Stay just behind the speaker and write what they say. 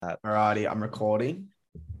Alrighty, I'm recording.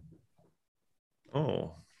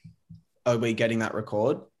 Oh. Are we getting that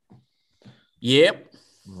record? Yep.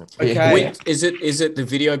 Okay. Wait, is it the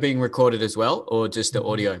video being recorded as well, or just the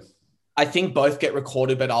audio? I think both get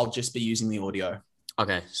recorded, but I'll just be using the audio.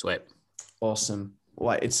 Okay, sweet. Awesome.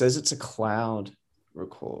 Wait, it says it's a cloud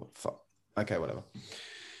record. Okay, whatever.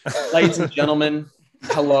 Ladies and gentlemen,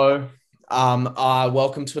 hello.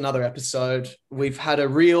 Welcome to another episode. We've had a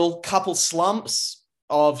real couple slumps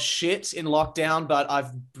of shit in lockdown, but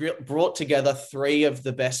I've brought together three of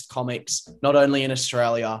the best comics, not only in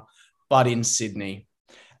Australia, but in Sydney.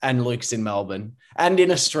 And Luke's in Melbourne, and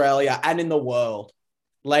in Australia, and in the world.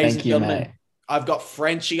 Ladies and gentlemen, mate. I've got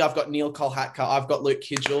Frenchy, I've got Neel Kolhatkar, I've got Luke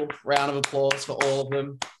Kidgell. Round of applause for all of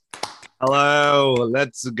them. Hello,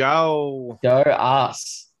 let's go. Go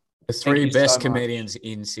us. The three best comedians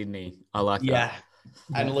in Sydney. I like that. Yeah,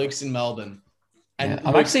 and Luke's in Melbourne. And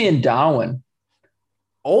I'm actually in Darwin.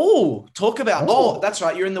 Oh, talk about. Oh, that's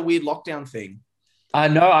right. You're in the weird lockdown thing. I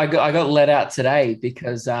know. I got let out today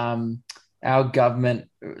because our government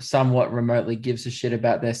somewhat remotely gives a shit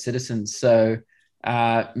about their citizens. So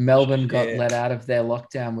Melbourne got let out of their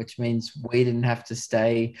lockdown, which means we didn't have to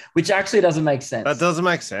stay, which actually doesn't make sense. That doesn't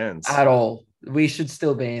make sense at all. We should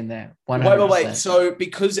still be in there. 100%. Wait. So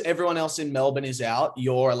because everyone else in Melbourne is out,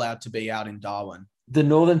 you're allowed to be out in Darwin. The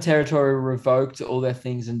Northern Territory revoked all their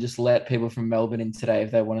things and just let people from Melbourne in today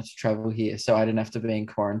if they wanted to travel here. So I didn't have to be in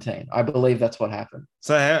quarantine. I believe that's what happened.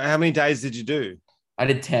 So how many days did you do? I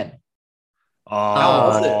did 10.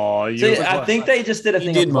 Oh, so I think they just did a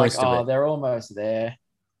thing of like, they're almost there.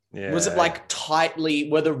 Yeah. Was it like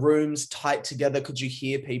were the rooms tight together? Could you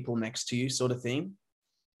hear people next to you sort of thing?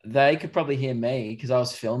 They could probably hear me because I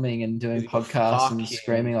was filming and doing podcasts and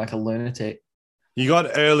screaming like a lunatic. You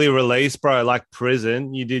got early release, bro, like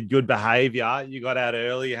prison. You did good behavior. You got out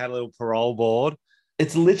early. You had a little parole board.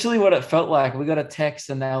 It's literally what it felt like. We got a text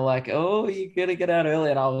and they were like, oh, you got to get out early.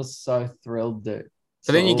 And I was so thrilled, dude.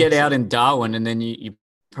 So then you get out in Darwin and then you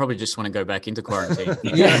probably just want to go back into quarantine.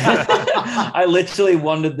 Yeah. I literally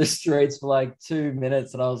wandered the streets for like 2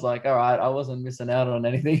 minutes and I was like, all right, I wasn't missing out on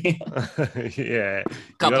anything. Yeah.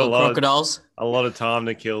 Couple of crocodiles. A lot of time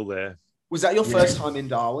to kill there. Was that your first time in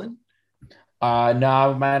Darwin?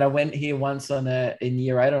 No, man. I went here once in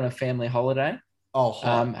year 8 on a family holiday. Oh,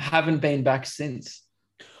 haven't been back since.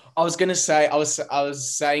 I was gonna say, I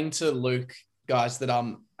was saying to Luke, guys, that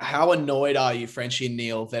how annoyed are you, Frenchy and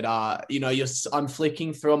Neel, that I'm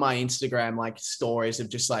flicking through my Instagram like stories of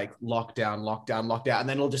just like lockdown, and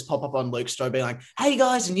then it'll just pop up on Luke's story being like, hey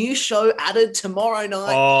guys, new show added tomorrow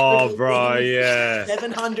night. Oh, bro, yeah.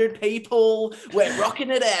 700 people, we're rocking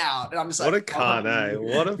it out. And I'm just like, what a cunt, eh?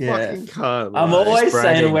 What a fucking cunt. I'm always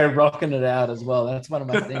saying we're rocking it out as well. That's one of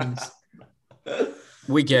my things.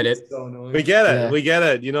 We get it. We get it. Yeah. We get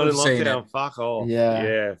it. You're not in lockdown. Fuck off.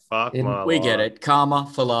 Yeah. Fuck my We get it. Karma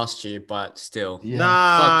for last year, but still.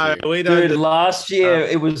 Yeah. No, we don't. Dude, last year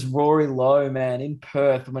it was Rory Lowe, man, in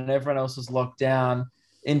Perth when everyone else was locked down.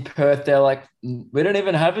 In Perth, they're like, we don't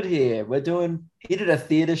even have it here. He did a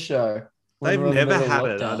theatre show. They've never had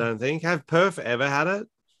it, I don't think. Have Perth ever had it?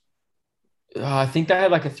 I think they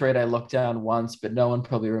had like a 3-day lockdown once, but no one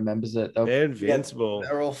probably remembers it. They're invincible.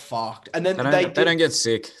 They're all fucked. And then they don't get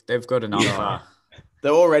sick. They've got enough.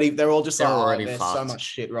 They're all just already there's so much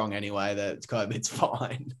shit wrong anyway that COVID's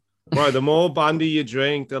fine. Bro, the more Bundy you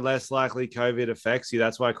drink, the less likely COVID affects you.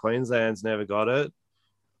 That's why Queensland's never got it.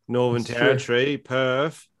 Northern Territory,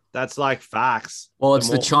 Perth, that's like facts. Well, it's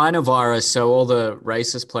the China virus, so all the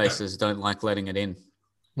racist places don't like letting it in.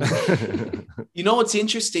 You know what's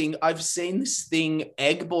interesting? I've seen this thing.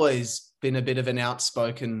 Egg Boy's been a bit of an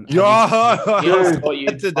outspoken. Today.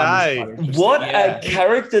 What a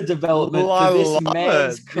character development for this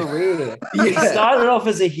man's career. He started off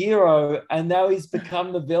as a hero and now he's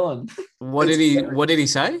become the villain. What did he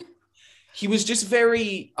say? He was just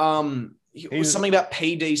very it was something about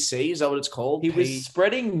PDC. Is that what it's called? He was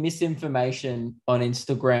spreading misinformation on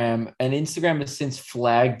Instagram, and Instagram has since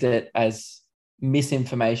flagged it as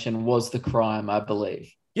misinformation was the crime, I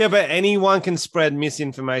believe. Yeah, but anyone can spread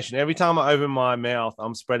misinformation. Every time I open my mouth,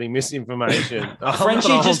 I'm spreading misinformation.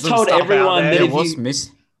 Frenchy just told everyone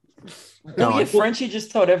that Frenchy just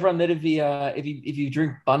told everyone that if you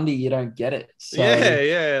drink Bundy, you don't get it. So.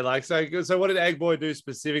 Yeah. Like so, what did Egg Boy do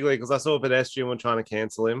specifically? Because I saw a pedestrian one trying to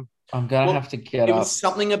cancel him. I'm gonna have to get up. It was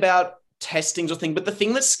something about testings or thing, but the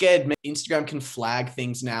thing that scared me, Instagram can flag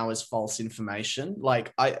things now as false information.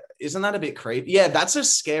 Like, isn't that a bit creepy? Yeah, that's a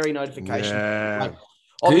scary notification. Yeah.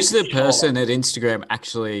 Like, who's the person at Instagram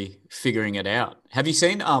actually figuring it out? Have you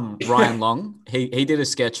seen Ryan Long? He did a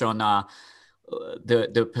sketch on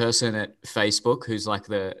the person at Facebook who's like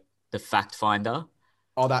the fact finder,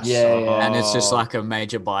 Oh, that's Yeah, so yeah. and it's just like a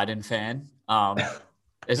major Biden fan.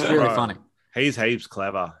 It's really Bro. funny. He's heaps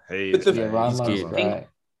clever. But the- Yeah, Ryan He's Love's good. great.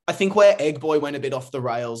 I think where Egg Boy went a bit off the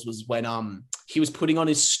rails was when he was putting on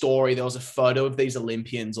his story. There was a photo of these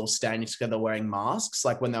Olympians all standing together wearing masks,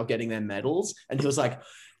 like when they were getting their medals, and he was like,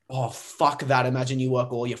 "Oh fuck that! Imagine you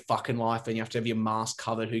work all your fucking life and you have to have your mask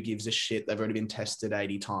covered. Who gives a shit? They've already been tested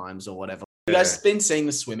 80 times or whatever." You guys been seeing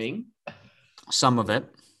the swimming? Some of it.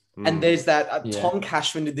 And there's that Yeah. Tom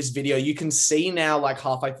Cashman did this video. You can see now, like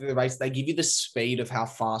halfway through the race, they give you the speed of how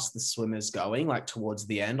fast the swimmer's going, like towards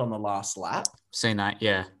the end on the last lap. Seen that,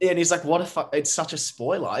 yeah. And he's like, what a fuck? It's such a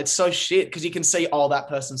spoiler. It's so shit because you can see, oh, that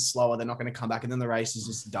person's slower. They're not going to come back. And then the race is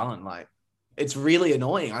just done. Like, it's really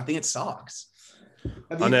annoying. I think it sucks.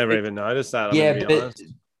 I never even noticed that. I'm Yeah, gonna be but honest.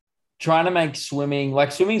 trying to make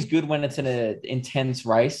swimming's good when it's in an intense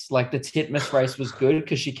race. Like the Titmus race was good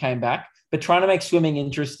because she came back. But trying to make swimming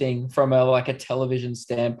interesting from a television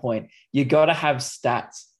standpoint, you got to have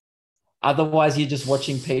stats. Otherwise, you're just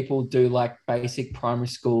watching people do like basic primary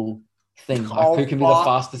school things, like who can be the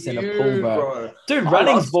fastest in a pool, bro. Dude,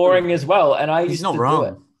 running's boring as well, and I He's used not to do wrong.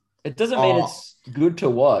 it. It doesn't mean it's good to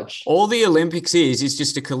watch. All the Olympics is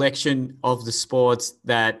just a collection of the sports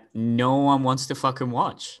that no one wants to fucking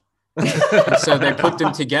watch. So they put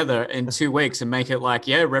them together in 2 weeks and make it like,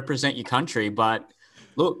 yeah, represent your country, but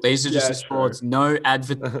look, these are just the sports. No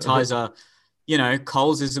advertiser,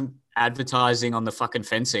 Coles isn't advertising on the fucking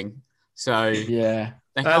fencing. So Yeah.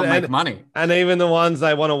 they can't make money. And even the ones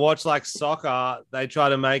they want to watch, like soccer, they try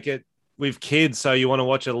to make it with kids, so you want to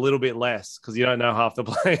watch it a little bit less because you don't know half the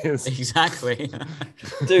players. Exactly.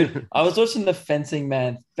 Dude, I was watching the fencing,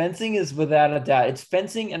 man. Fencing is without a doubt. It's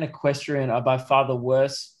fencing and equestrian are by far the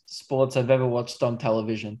worst sports I've ever watched on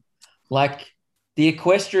television. Like the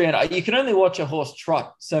equestrian, you can only watch a horse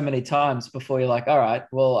trot so many times before you're like, all right,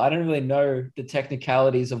 well, I don't really know the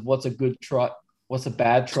technicalities of what's a good trot, what's a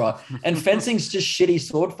bad trot. And fencing's just shitty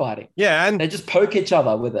sword fighting. Yeah, and They just poke each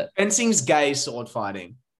other with it. Fencing's gay sword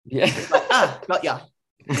fighting. Yeah. Like, got ya.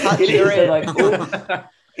 It is. They're like, cool.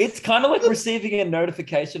 It's kind of like receiving a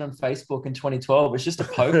notification on Facebook in 2012. It's just a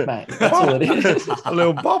poke, mate. That's all it is. a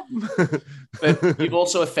little bop. But you've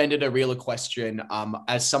also offended a real equestrian.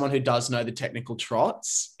 As someone who does know the technical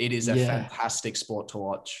trots, it is a fantastic sport to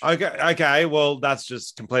watch. Okay. Well, that's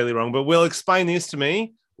just completely wrong. But Will, explain this to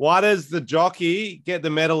me. Why does the jockey get the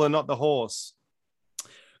medal and not the horse?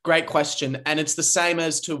 Great question. And it's the same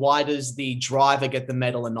as to why does the driver get the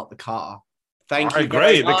medal and not the car? Thank you. I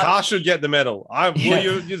agree. The car should get the medal.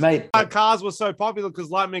 Mate. Cars were so popular because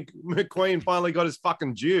Lightning McQueen finally got his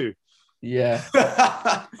fucking due. Yeah.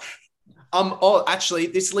 Actually,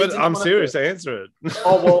 this leads. But I'm serious. Answer it.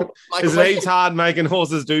 Oh well, like, is it hard making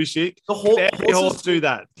horses do shit? Can every horse do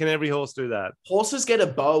that? Can every horse do that? Horses get a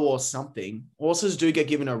bow or something. Horses do get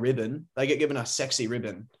given a ribbon. They get given a sexy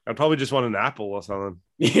ribbon. I'd probably just want an apple or something.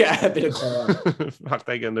 Yeah, a bit of corn. Fuck,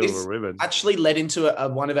 they can do with a ribbon. Actually led into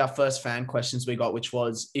one of our first fan questions we got, which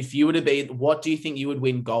was, if you were to be, what do you think you would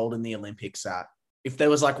win gold in the Olympics at? If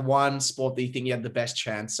there was like one sport that you think you had the best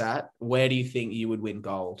chance at, where do you think you would win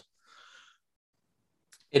gold?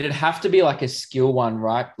 It'd have to be like a skill one,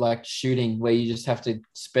 right? Like shooting, where you just have to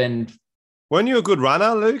spend. Weren't you a good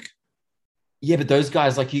runner, Luke? Yeah, but those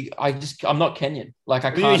guys, like I'm not Kenyan. Like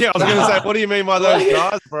I can't. Yeah, I was going to say, what do you mean by those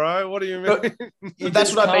guys, bro? What do you mean?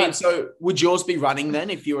 That's what I mean. So would yours be running then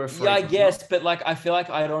if you were a free? Yeah, I guess, but like I feel like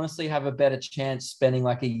I'd honestly have a better chance spending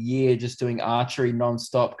like a year just doing archery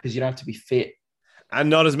nonstop because you don't have to be fit. And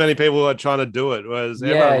not as many people are trying to do it. Whereas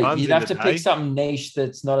everyone runs you'd have to pick something niche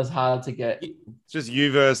that's not as hard to get. It's just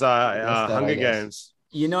you versus Hunger Games.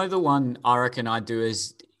 You know, the one I reckon I do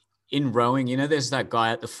is in rowing. You know, there's that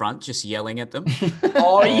guy at the front just yelling at them.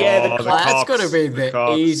 Oh yeah, that's got to be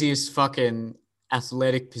the easiest fucking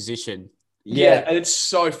athletic position. Yeah, and it's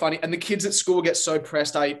so funny. And the kids at school get so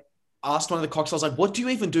pressed. I asked one of the cocks, I was like, what do you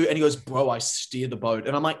even do? And he goes, bro, I steer the boat.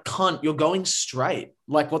 And I'm like, cunt, you're going straight.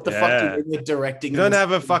 Like, what the fuck do you mean directing? You don't have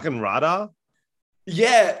a fucking rudder?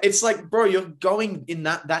 Yeah, it's like, bro, you're going in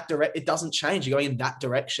that direction. It doesn't change. You're going in that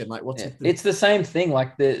direction. Like, what's it? It's the same thing.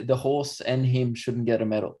 Like the horse and him shouldn't get a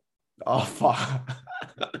medal. Oh, fuck.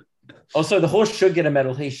 Also, the horse should get a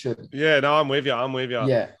medal. He should. Yeah, no, I'm with you.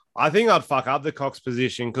 Yeah. I think I'd fuck up the cock's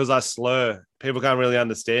position because I slur. People can't really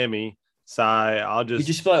understand me. So I'll just... You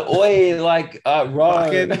just be like, oi, like, row.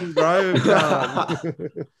 Fucking row.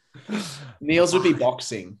 Neil's would be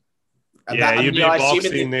boxing. You'd be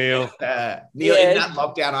boxing, Neel. Neel, in that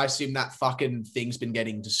lockdown, I assume that fucking thing's been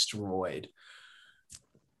getting destroyed.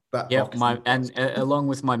 Along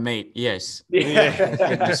with my meat, yes.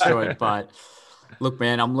 Yeah. Destroyed, but Look,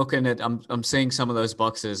 man, I'm seeing some of those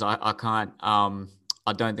boxes. I can't.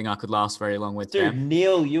 I don't think I could last very long with Dude, them.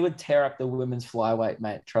 Neil, you would tear up the women's flyweight,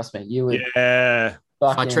 mate. Trust me, you would. Yeah.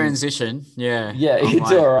 If I transition, yeah,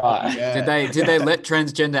 it's all right. Yeah. Did they let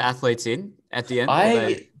transgender athletes in at the end?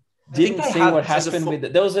 I didn't they see have what as a happened with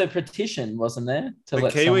it. There was a petition, wasn't there, to The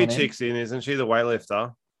let Kiwi someone chick's in, isn't she? The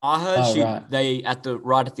weightlifter. I heard right. they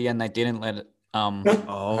right at the end they didn't let it.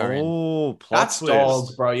 Her in. Oh, plot That's twist.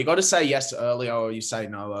 dogs, bro. You got to say yes earlier or you say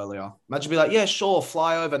no earlier. Imagine be like, yeah, sure,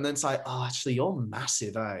 fly over, and then say, oh, actually, you're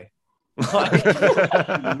massive, eh? Like,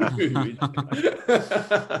 dude.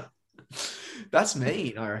 That's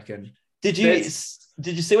mean, I reckon. Did you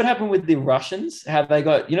see what happened with the Russians? How they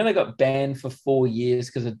got banned for 4 years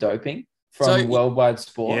because of doping from worldwide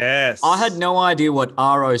sport. Yes. I had no idea what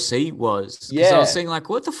ROC was. Yeah. I was saying, like,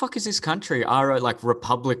 what the fuck is this country? Like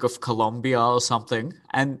Republic of Colombia or something.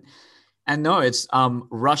 And no, it's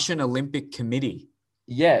Russian Olympic Committee.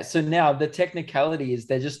 Yeah. So now the technicality is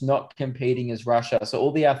they're just not competing as Russia. So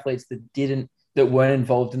all the athletes that weren't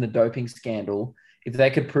involved in the doping scandal, if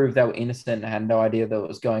they could prove they were innocent and had no idea that what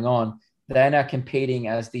was going on, they're now competing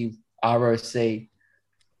as the ROC,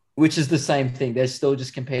 which is the same thing. They're still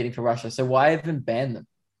just competing for Russia. So why even ban them?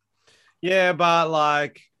 Yeah, but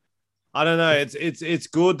like, I don't know. It's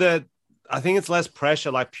good that I think it's less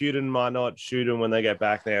pressure. Like Putin might not shoot them when they get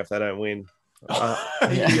back there if they don't win.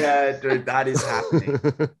 Yeah, dude, that is happening.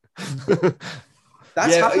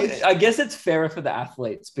 That's happening. I guess it's fairer for the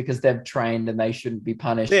athletes because they've trained and they shouldn't be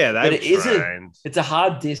punished. Yeah, they've trained. It's a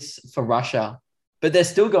hard diss for Russia, but they're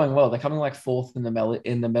still going well. They're coming like fourth in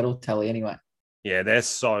the medal tally anyway. Yeah, they're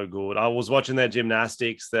so good. I was watching their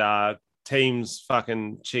gymnastics. The team's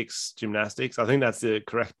fucking chicks gymnastics. I think that's the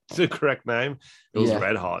correct name. It was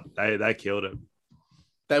red hot. They killed it.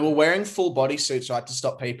 They were wearing full body suits, right, to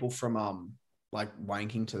stop people from like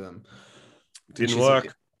wanking to them. Didn't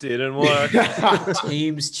work.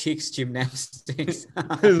 Teams chicks gymnastics.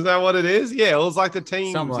 Is that what it is? Yeah, it was like the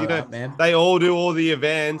teams. Like that, man. They all do all the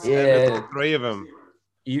events. Yeah, and there's like 3 of them.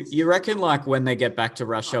 You reckon like when they get back to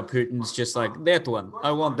Russia, Putin's just like, that one.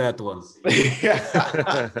 I want that one.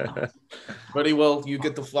 Buddy, well, you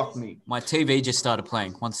get the fuck me. My TV just started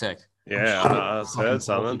playing. 1 sec. Yeah, I heard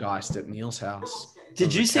something. Guys at Neil's house.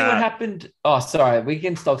 Did you see what happened? Oh, sorry. We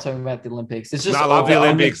can stop talking about the Olympics. It's just I love the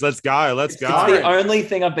Olympics. Let's go. Let's go. It's the only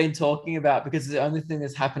thing I've been talking about because it's the only thing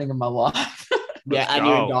that's happening in my life. Yeah, and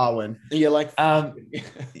you're in Darwin. You're like,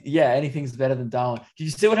 yeah, anything's better than Darwin. Did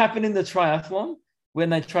you see what happened in the triathlon when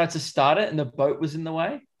they tried to start it and the boat was in the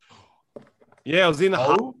way? Yeah, it was in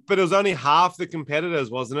half, but it was only half the competitors,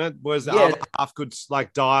 wasn't it? Whereas the other half could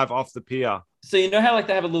like dive off the pier. So you know how like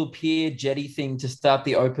they have a little pier jetty thing to start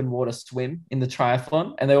the open water swim in the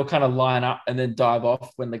triathlon, and they all kind of line up and then dive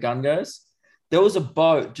off when the gun goes. There was a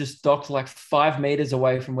boat just docked like 5 meters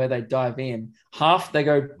away from where they dive in. Half they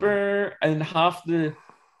go brr, and half the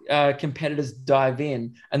competitors dive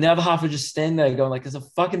in, and the other half are just standing there going like, "There's a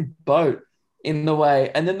fucking boat in the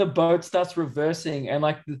way," and then the boat starts reversing and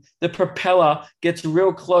like the propeller gets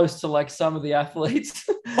real close to like some of the athletes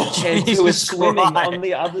who are swimming on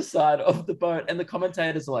the other side of the boat, and the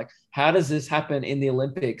commentators are like, how does this happen in the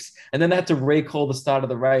Olympics? And then they had to recall the start of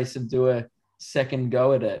the race and do a second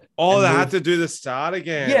go at it. They had to do the start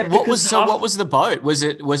again. Yeah. What was the boat? Was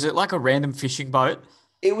it like a random fishing boat?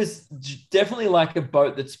 It was definitely like a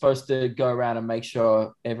boat that's supposed to go around and make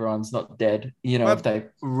sure everyone's not dead, if they...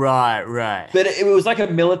 Right. But it was like a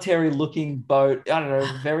military-looking boat. I don't know,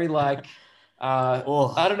 very like... I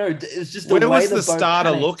don't know. It's just the Where way was the starter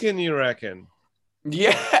panicked. looking, you reckon?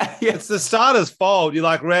 Yeah. It's the starter's fault. You're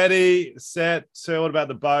like, ready, set, so what about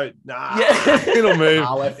the boat? Nah, it'll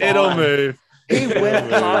move. It'll move. He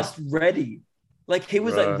went past ready. Like, he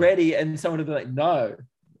was like ready, and someone would be like, no,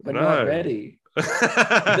 we're not ready.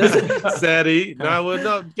 Sadie, no, we're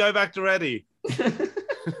not. Go back to ready.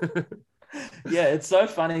 Yeah, it's so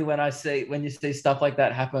funny when you see stuff like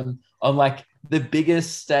that happen on like the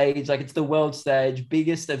biggest stage, like it's the world stage,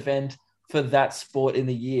 biggest event for that sport in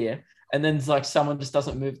the year, and then it's like someone just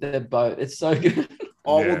doesn't move their boat. It's so good.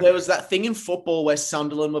 Well, there was that thing in football where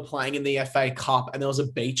Sunderland were playing in the FA Cup and there was a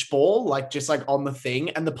beach ball, like just like on the thing,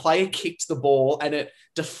 and the player kicked the ball and it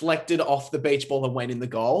deflected off the beach ball and went in the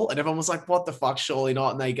goal. And everyone was like, what the fuck? Surely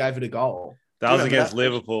not. And they gave it a goal. That was against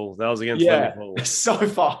Liverpool. Liverpool. It's so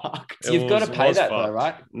fucked. You've got to pay that though,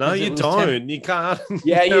 right? No, you don't. You can't.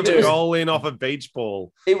 Yeah, you do. Goal in off a beach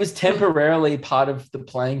ball. It was temporarily part of the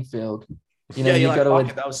playing field. You got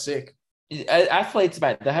to. That was sick. Athletes,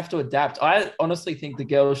 mate, they have to adapt. I honestly think the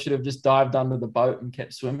girls should have just dived under the boat and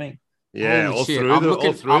kept swimming. Yeah, or through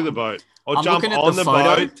the boat. Or jump on the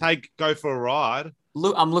boat, go for a ride.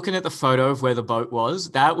 Look, I'm looking at the photo of where the boat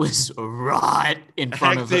was. That was right in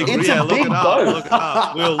front of Hectic. them. It's a look big it up. boat. Look it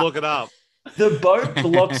up. We'll look it up. The boat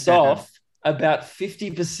blocks off about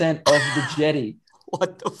 50% of the jetty.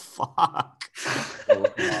 What the fuck?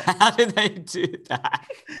 How did they do that?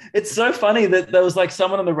 It's so funny that there was like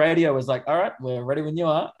someone on the radio was like, all right, we're ready when you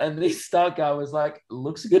are. And this Stark guy was like,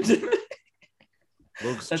 looks good to me.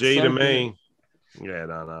 Looks That's G so to good. me. Yeah,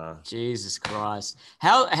 no. Jesus Christ.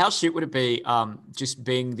 How shit would it be just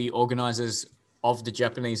being the organizers of the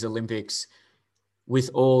Japanese Olympics with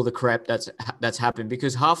all the crap that's happened?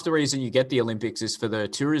 Because half the reason you get the Olympics is for the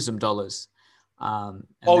tourism dollars. Yeah.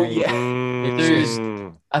 It's just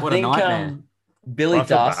I what think a nightmare. Billy I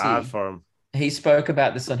feel bad Darcy, for him. he spoke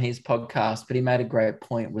about this on his podcast, but he made a great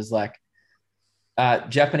point, was like,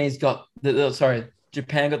 Japan got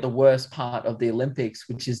the worst part of the Olympics,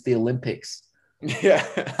 which is the Olympics. Yeah.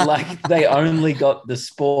 Like they only got the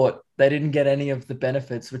sport. They didn't get any of the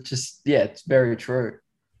benefits, which is, it's very true.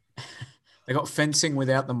 They got fencing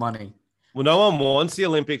without the money. Well, no one wants the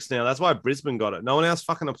Olympics now. That's why Brisbane got it. No one else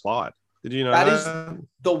fucking applied. Did you know That is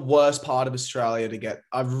the worst part of Australia to get.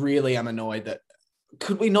 I really am annoyed that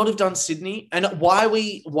could we not have done Sydney? And why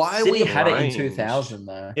Sydney we had it in range. 2000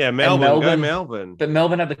 though. Yeah, And Melbourne. Go Melbourne. But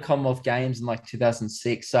Melbourne had the Commonwealth Games in like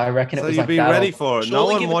 2006, so I reckon it So was you'd like be that. ready for it. No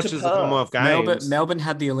Surely one give it to watches the Perth. Commonwealth Games. Melbourne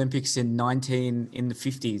had the Olympics in the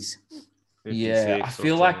 50s. Yeah, I 56 or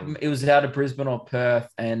feel like something. it was out of Brisbane or Perth,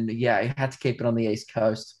 and it had to keep it on the East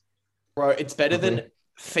Coast. Bro, it's better than Okay.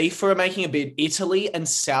 FIFA are making a bid. Italy and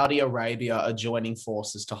Saudi Arabia are joining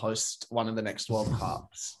forces to host one of the next World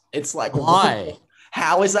Cups. It's like, Why?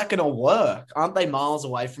 how is that going to work? Aren't they miles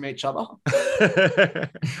away from each other?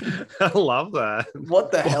 I love that.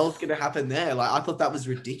 What the hell's going to happen there? Like, I thought that was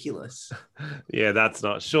ridiculous. Yeah,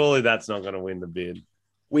 surely that's not going to win the bid.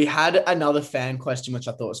 We had another fan question, which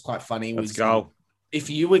I thought was quite funny. Let's go. If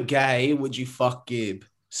you were gay, would you fuck Gib?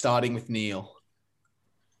 Starting with Neil.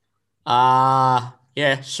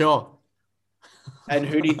 Yeah, sure. And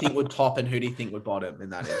who do you think would top and who do you think would bottom in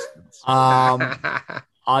that instance?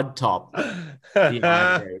 I'd top. Yeah,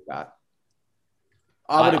 I agree with that.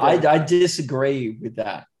 I would agree. I disagree with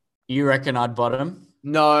that. You reckon I'd bottom?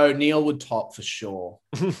 No, Neil would top for sure.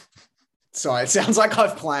 Sorry, it sounds like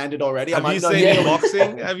I've planned it already. Have you seen him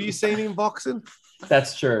boxing? Have you seen him boxing?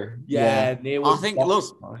 That's true. Yeah, Neil I would think,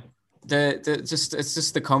 box. it's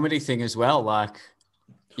just the comedy thing as well. Like,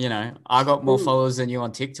 you know, I got more followers than you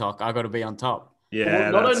on TikTok. I got to be on top.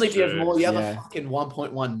 Yeah. Not that's only do you have true. more, you have Yeah. a fucking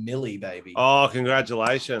 1.1 milli, baby. Oh,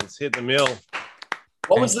 congratulations. Hit the mill.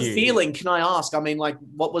 What was Thank the you. feeling? Can I ask? I mean, like,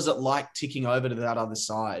 what was it like ticking over to that other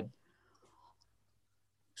side?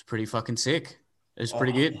 It's pretty fucking sick. It's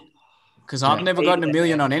pretty Oh. good. Because I've never gotten a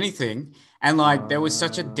million on anything. And like there was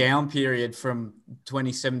such a down period from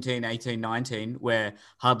 2017, 18, 19 where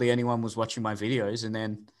hardly anyone was watching my videos. And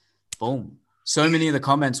then boom. So many of the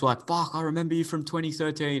comments were like, fuck, I remember you from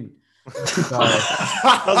 2013. So,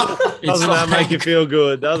 Doesn't that make you feel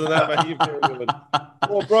good? Doesn't that make you feel good?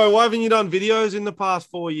 Well, bro, why haven't you done videos in the past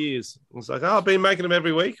 4 years? It's like, I've been making them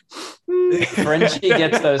every week. Frenchy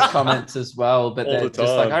gets those comments as well, but All they're the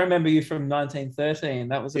just like, time. I remember you from 1913.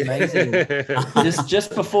 That was amazing.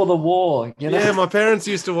 just before the war, you know? Yeah, my parents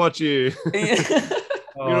used to watch you. You're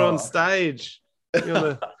Oh, on stage.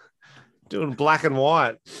 You're doing black and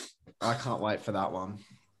white. I can't wait for that one.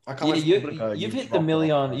 I can't wait for people to go, You've "You hit the dropped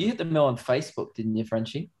million. off, bro." You hit the mill on Facebook, didn't you,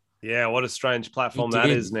 Frenchy? Yeah, what a strange platform You that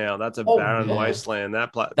did. is now. That's a Oh, barren yeah. wasteland.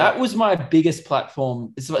 That was my biggest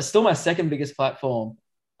platform. It's still my second biggest platform.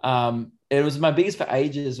 It was my biggest for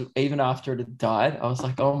ages, even after it had died. I was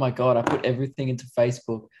like, oh my God, I put everything into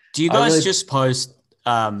Facebook. do you I guys really- just post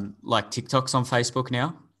like TikToks on Facebook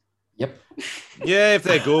now? Yep. Yeah, if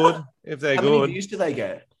they're good. If they're How many good. views do they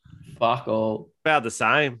get? Fuck all. About the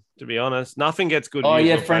same, to be honest. Nothing gets good Oh views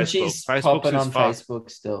yeah, on Frenchie's Facebook. popping Facebook's on is fucked. Facebook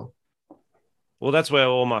still. Well, that's where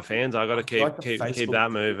all my fans are. I got to I like the keep Facebook that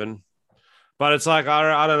thing. moving. But it's like,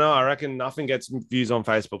 I don't know. I reckon nothing gets views on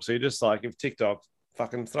Facebook. So you're just like, if TikTok,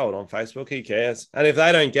 fucking throw it on Facebook. Who cares? And if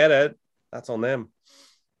they don't get it, that's on them.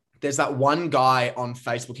 There's that one guy on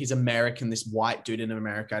Facebook. He's American, this white dude in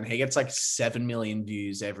America, and he gets like 7 million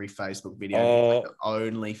views every Facebook video. He's like the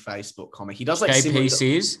only Facebook comic. He does like similar-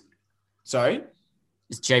 JPCs? Sorry?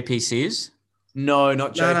 Is JPCs? No,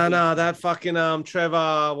 not JP. No. That fucking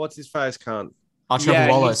Trevor, what's his face, cunt? Oh, Trevor Yeah,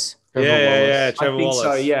 Wallace. Yeah. I Trevor think Wallace.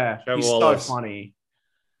 so, yeah. Trevor He's Wallace. so funny.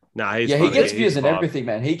 Nah, he's Yeah, funny. he gets He's views on fun. everything,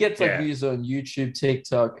 man. He gets like Yeah. views on YouTube,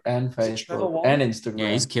 TikTok, and Is it Trevor Facebook Wallace? and Instagram.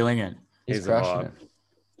 Yeah, he's killing it. He's He's a crushing vibe. it.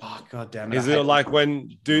 Oh, God damn it. Is I it hate like that.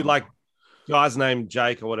 when like guy's named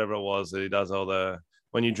Jake or whatever it was that he does all the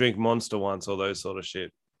when you drink Monster once, all those sort of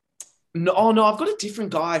shit? No, oh no, I've got a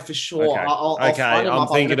different guy for sure. Okay, I'll okay. find him I'm up.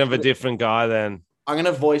 thinking of a put it- different guy then. I'm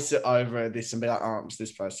gonna voice it over this and be like, "Oh, it's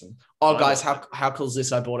this person." Oh, guys, how cool is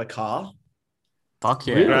this? I bought a car. Fuck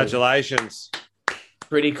yeah. Really? Congratulations.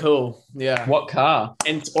 Pretty cool. Yeah. What car?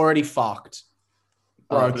 And it's already fucked.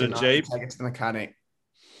 Broken. the I have to Jeep? take it to the mechanic.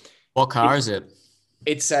 What car is it?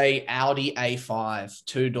 It's a Audi A5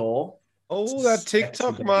 2-door. Oh, that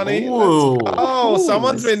TikTok Sexy. money. Ooh. Oh,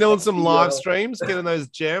 someone's been doing some sexy, live yeah. streams, getting those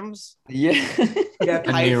gems. Yeah. Yeah,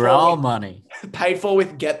 Miral money. paid for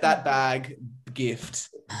with get that bag gift.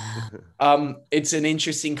 It's an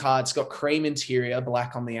interesting car. It's got cream interior,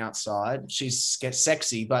 black on the outside. She's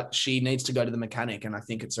sexy, but she needs to go to the mechanic, and I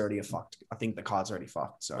think it's already I think the car's already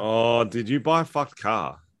fucked. So Oh, did you buy a fucked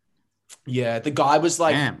car? yeah, the guy was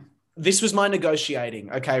like, Damn. this was my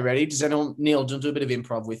negotiating. Okay, ready? Does anyone, Neil, do a bit of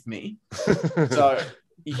improv with me? So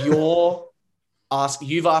you've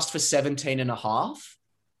asked for 17,500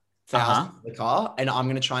 for the car, and I'm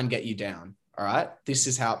going to try and get you down. All right. This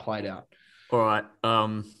is how it played out. All right.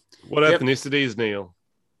 What Yep. ethnicity is Neil?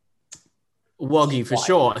 Woggy for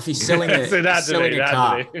sure. If he's selling a, So it had to selling be, a it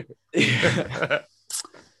car. had to be.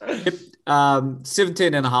 Yep.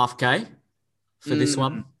 17.5K for this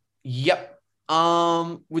one. Yep.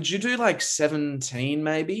 Would you do like 17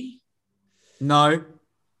 maybe? No.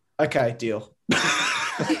 Okay, deal.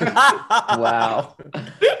 Wow.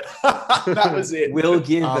 That was it. Will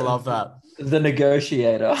give I love that. the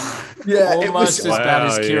negotiator. Yeah, it Almost was. as bad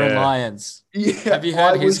as Wow, Kieran yeah. Lyons. Yeah, Have you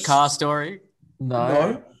heard I his was- car story?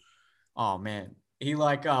 No. Oh man, he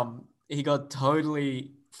he got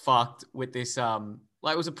totally fucked with this.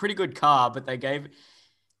 Like it was a pretty good car, but I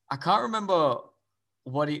can't remember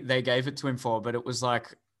what they gave it to him for, but it was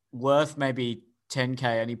like worth maybe 10K,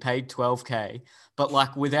 and he paid 12K. But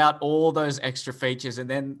like without all those extra features, and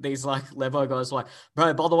then these like Levo guys were like,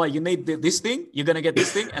 bro, by the way, you need this thing. You're gonna get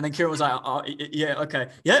this thing, and then Kieran was like, oh yeah, okay,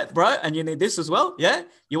 yeah, bro, and you need this as well, yeah.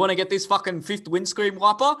 You want to get this fucking 5th windscreen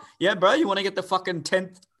wiper, yeah, bro. You want to get the fucking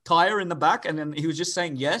 10th tire in the back, and then he was just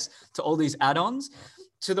saying yes to all these add-ons,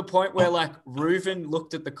 to the point where like Reuven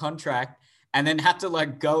looked at the contract and then had to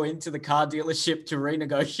like go into the car dealership to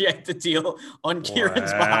renegotiate the deal on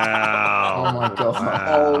Kieran's behalf. Oh my God.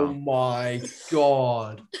 Oh my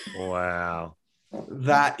God. Wow.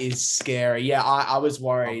 That is scary. Yeah, I was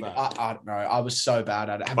worried. Oh, I don't know. I was so bad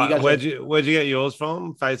at it. Have But you guys where'd you get yours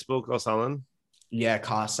from? Facebook or something? Yeah,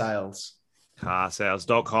 car sales.au.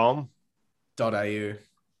 Carsales.com. It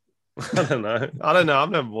I don't know. I've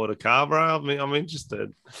never bought a car, bro. I'm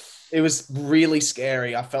interested. was really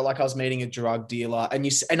scary. I felt like I was meeting a drug dealer,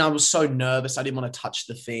 and I was so nervous. I didn't want to touch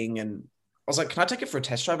the thing, and I was like, "Can I take it for a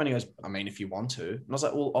test drive?" And he goes, "I mean, if you want to." And I was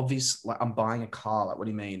like, "Well, obviously, like, I'm buying a car. Like, what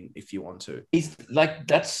do you mean if you want to?" He's like,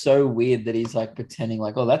 that's so weird that he's like pretending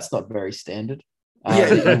like, oh, that's not very standard.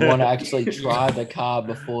 Yeah. That you want to actually drive the car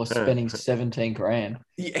before spending 17 grand.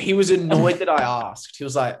 He was annoyed that I asked. He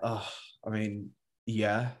was like, "Oh, I mean,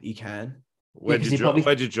 yeah, you can." Where'd because you he probably-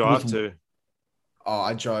 Where'd you drive was- to? Oh,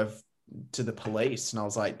 I drove to the police, and I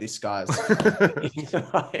was like, "This guy's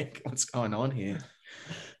like, what's going on here?"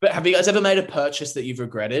 But have you guys ever made a purchase that you've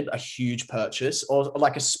regretted, a huge purchase, or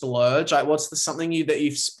like a splurge? Like, what's something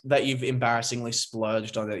that you've embarrassingly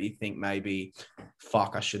splurged on that you think maybe,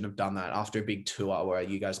 fuck, I shouldn't have done that after a big tour where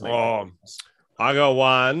you guys made? Oh, I got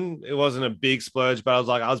one. It wasn't a big splurge, but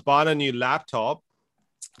I was buying a new laptop.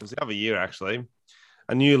 It was the other year actually,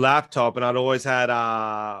 a new laptop, and I'd always had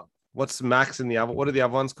what's Max in the other? What are the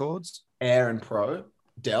other ones called? Air and Pro,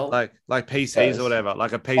 Dell, Like PCs or whatever,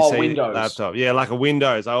 like a PC Windows. laptop. Yeah, like a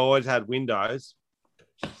Windows. I always had Windows.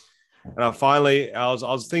 And I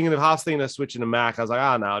was thinking of switching to Mac. I was like,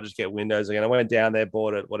 oh no, I'll just get Windows again. I went down there,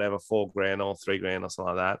 bought it, whatever, $4,000 or $3,000 or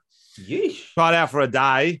something like that. Yeesh. Tried out for a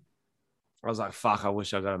day. I was like, fuck, I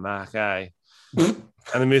wish I got a Mac, eh? And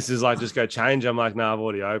the missus like, just go change it. I'm like, no, I've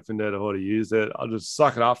already opened it. I've already used it. I'll just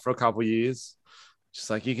suck it up for a couple of years. She's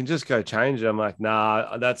like, you can just go change it. I'm like,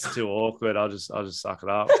 nah, that's too awkward. I'll just suck it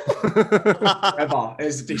up. Ever.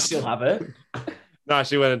 Do you still have it? No,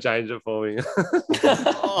 she went and changed it for me.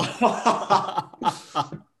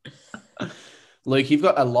 Luke, you've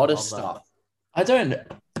got a lot of Love that. stuff. I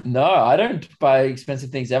don't buy expensive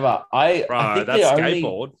things ever. I Right, think that's the only,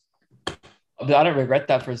 skateboard. but I don't regret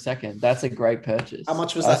that for a second. That's a great purchase. How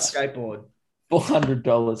much was that skateboard?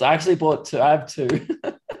 $400. I actually bought two. I have two.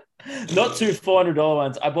 Not two $400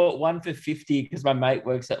 ones. I bought one for $50 because my mate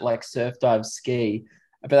works at like Surf Dive Ski,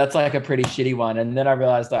 but that's like a pretty shitty one. And then I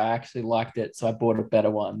realized I actually liked it, so I bought a better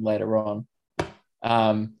one later on.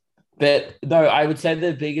 But no, I would say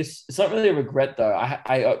the biggest. It's not really a regret though.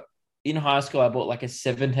 I in high school I bought like a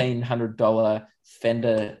 $1,700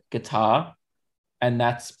 Fender guitar, and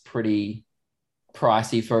that's pretty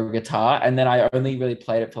pricey for a guitar. And then I only really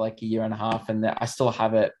played it for like a year and a half, and I still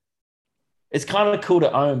have it. It's kind of cool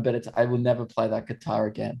to own, but I will never play that guitar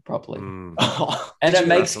again properly. And it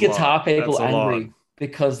makes guitar people angry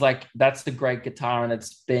because like that's the great guitar and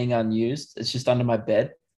it's being unused. It's just under my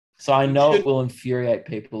bed. So I know it will infuriate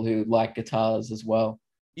people who like guitars as well.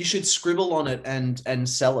 You should scribble on it and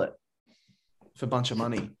sell it for a bunch of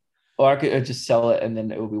money. Or I could just sell it and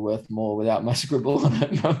then it will be worth more without my scribble on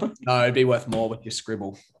it. No, it'd be worth more with your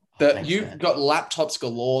scribble. You've got laptops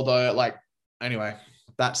galore though. Like, anyway,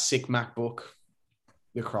 that sick MacBook.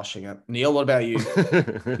 You're crushing it. Neel, what about you?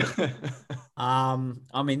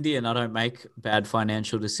 I'm Indian. I don't make bad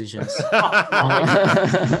financial decisions. What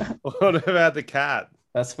about the cat?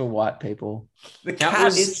 That's for white people. The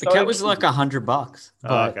cat was like $100.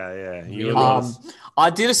 Okay, yeah. I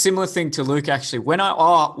did a similar thing to Luke actually. When I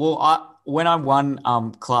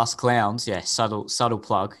won Class Clowns, subtle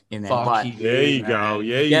plug in there. But there you go.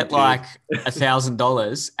 Yeah, you get like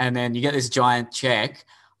 $1,000, and then you get this giant check.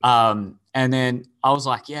 And then I was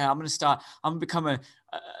like, I'm gonna become a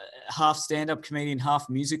half stand-up comedian, half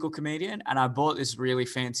musical comedian. And I bought this really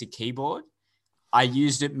fancy keyboard. I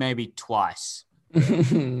used it maybe twice.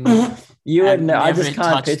 You would know. I just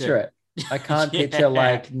can't picture it. I can't picture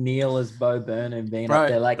like Neel as Bo Burnham being up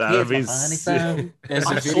there like, here's my funny song.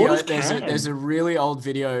 There's a video. There's a really old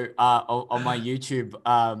video on my YouTube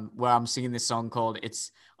where I'm singing this song called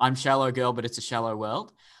 "I'm Shallow Girl, but It's a Shallow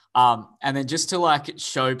World." And then just to like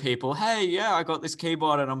show people, hey, I got this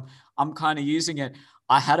keyboard and I'm kind of using it.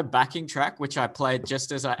 I had a backing track, which I played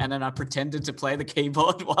and then I pretended to play the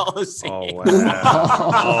keyboard while I was singing. Oh,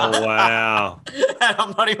 wow. Oh, wow. And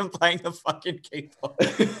I'm not even playing the fucking keyboard.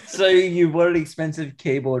 So you bought an expensive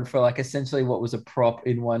keyboard for like essentially what was a prop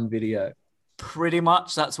in one video. Pretty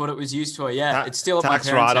much. That's what it was used for. Yeah. It's still at my parents'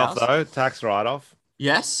 Tax write-off, house. though. Tax write-off.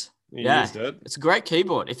 Yes. You used it. It's a great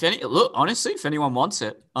keyboard. Honestly, if anyone wants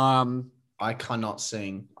it. I cannot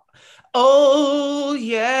sing. Oh,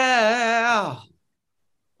 yeah.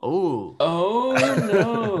 Oh no.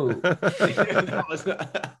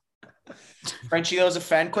 Frenchy, there was a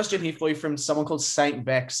fan question here for you from someone called Saint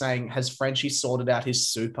Beck saying, has Frenchy sorted out his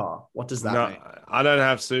super? What does that mean? I don't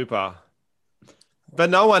have super. But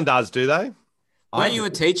no one does, do they? Weren't you a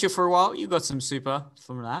teacher for a while? You got some super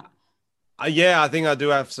from that? Yeah, I think I do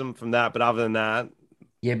have some from that. But other than that.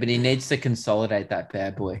 Yeah, but he needs to consolidate that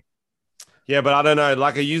bad boy. Yeah, but I don't know.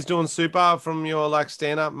 Like, are you doing super from your like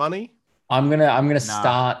stand-up money? I'm gonna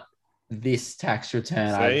start this tax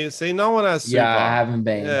return. See, no one has super. Yeah, I haven't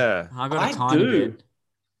been. Yeah, I got a tiny bit.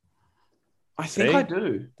 I think I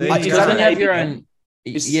do. When you have your own,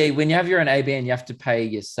 when you have your own ABN, you have to pay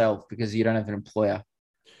yourself because you don't have an employer.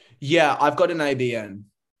 Yeah, I've got an ABN.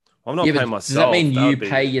 I'm not paying myself. Does that mean you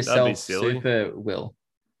pay yourself super, Will?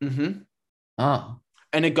 Mm-hmm. Oh.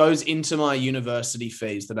 And it goes into my university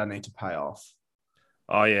fees that I need to pay off.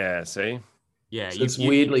 Oh, yeah, see? Yeah. So it's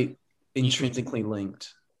weirdly intrinsically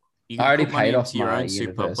linked. I already paid off your my own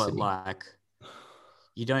super, university. but like,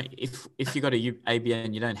 you don't, if you got a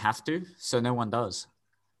ABN, you don't have to. So no one does.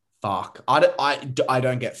 Fuck. I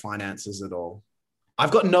don't get finances at all.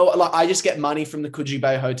 I've got I just get money from the Coogee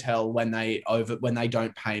Bay Hotel when they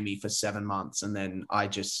don't pay me for 7 months. And then I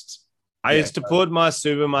used to put my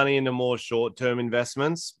super money into more short-term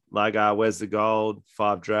investments, like Where's the Gold,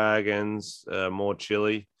 Five Dragons, more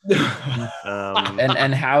chili.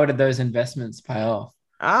 And how did those investments pay off?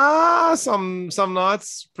 Some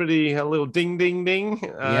nights a little ding ding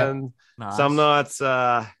ding, and nice. Some nights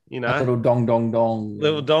a little dong dong dong,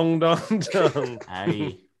 little dong dong dong.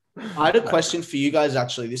 Hey. I had a question for you guys,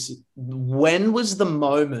 actually. When was the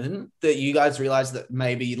moment that you guys realized that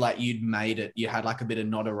maybe like you'd made it, you had like a bit of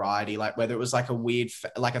notoriety, like whether it was like a weird,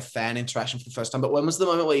 like a fan interaction for the first time, but when was the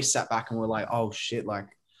moment where you sat back and were like, oh shit, like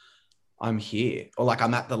I'm here, or like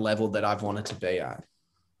I'm at the level that I've wanted to be at?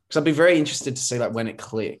 Because I'd be very interested to see like when it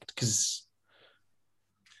clicked, because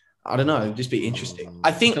I don't know, it'd just be interesting.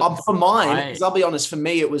 I think for mine, because I'll be honest, for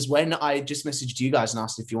me, it was when I just messaged you guys and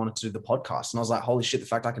asked if you wanted to do the podcast. And I was like, holy shit, the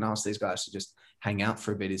fact I can ask these guys to just hang out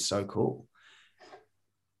for a bit is so cool.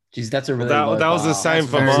 Jeez, that's a really that was the same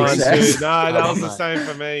for mine too. No, that was the same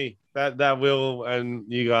for me. That Will and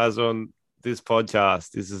you guys on this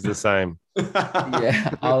podcast, this is the same.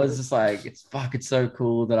 Yeah, I was just like, it's so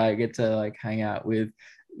cool that I get to like hang out with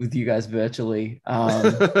you guys virtually.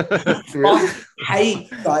 Really? Hey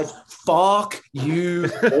guys, fuck you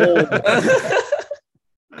all.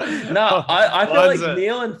 No, I feel like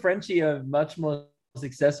Neel and Frenchy are much more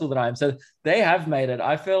successful than I am. So they have made it.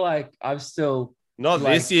 I feel like I've still Not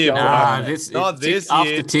Like, this year, go bro. on. Not this after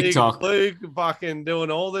year. TikTok. Luke fucking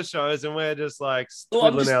doing all the shows, and we're just like Well,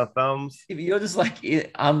 I'm twiddling just- our thumbs. If you're just like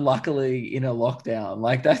unluckily in a lockdown,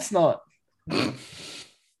 like that's not.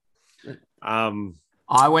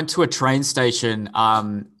 I went to a train station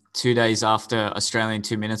 2 days after Australian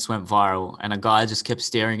 2 Minutes went viral, and a guy just kept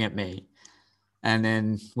staring at me, and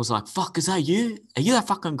then was like, "Fuck, is that you? Are you that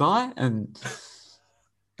fucking guy?" And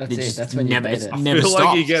That's it it. just That's when never, you made it's it. I never feel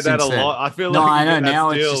like you stopped get that a since then. lot. I feel No, like I you know. get that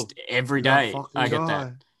Now still. it's just every You're that day fucking I get guy.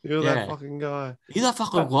 that. You're Yeah. that fucking guy. You that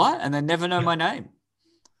fucking guy? And they never know my name.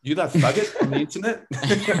 You that faggot on the internet?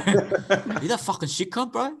 You that fucking shit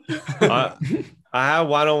cunt, bro? I had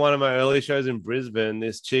one on one of my early shows in Brisbane.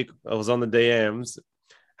 This chick, I was on the DMs,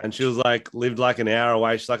 and she was like, lived like an hour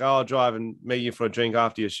away. She's like, "Oh, I'll drive and meet you for a drink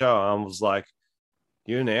after your show." I was like,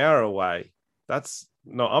 "You're an hour away. That's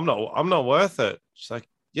no, I'm not worth it." She's like,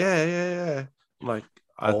 "Yeah." I'm like,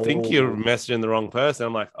 I think you're messaging the wrong person.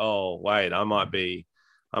 I'm like, "Oh, wait, I might be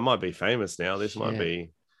famous now. This might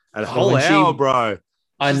be a whole hour, bro."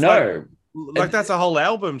 I She's know. Like that's a whole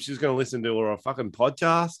album she's going to listen to, or a fucking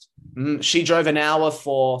podcast. She drove an hour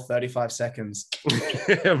for 35 seconds.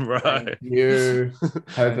 Right. You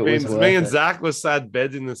hope it was worth Me and it. Zach was sat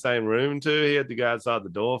beds in the same room too. He had to go outside the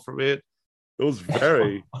door for a bit. It was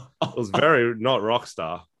very not rock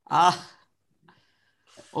star.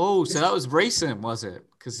 Oh, so that was recent, was it?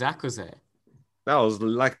 Because Zach was there. That was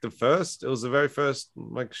like it was the very first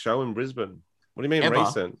like show in Brisbane. What do you mean Ever?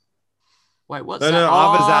 recent? Wait, what's No, that?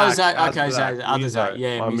 other Zach. Okay, Zach. Other Zach.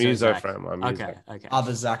 Yeah, my Muso Muso Zach. friend. My Muso. Okay.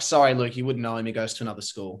 Other Zach. Sorry, Luke. You wouldn't know him. He goes to another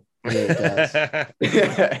school. Yeah, he does.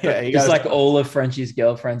 Yeah, he He's goes like all of Frenchy's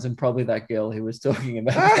girlfriends and probably that girl he was talking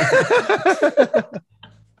about.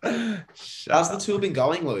 How's the tour been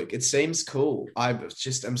going, Luke? It seems cool. I'm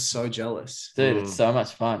so jealous. Dude, it's so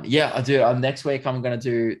much fun. Yeah, I do. Next week, I'm going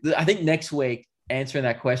to do, I think next week, answering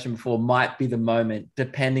that question before might be the moment,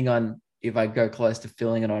 depending on if I go close to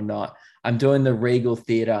filling it or not. I'm doing the Regal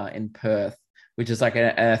Theatre in Perth, which is like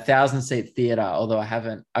a 1,000-seat theatre, although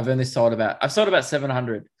I've sold about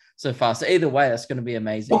 700 so far. So either way, that's going to be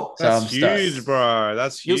amazing. That's so I'm huge, stoked. bro.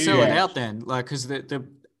 That's huge. You'll sell it out then, like, because the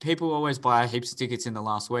people always buy heaps of tickets in the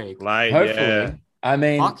last week. Like, Hopefully. yeah. I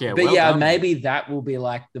mean, Fuck yeah, but well yeah, done, maybe that will be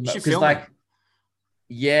like the You should because film like, it.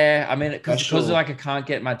 yeah, I mean, because Sure. like I can't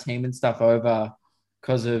get my team and stuff over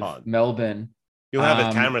because of Melbourne. You'll have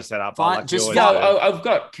a camera set up. fine, Like just- you No, always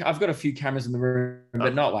do. I've got a few cameras in the room,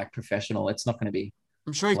 but not like professional. It's not going to be.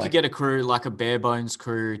 I'm sure you could like- get a crew, like a bare bones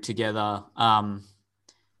crew together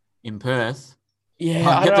in Perth. Yeah,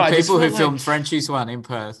 I'll I get don't the know, I just people who feel filmed like- Frenchy's one in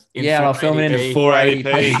Perth. Yeah, and I'll film it in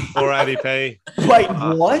 480p. 480p. Wait,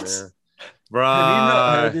 Oh, what? yeah. Bro. Have you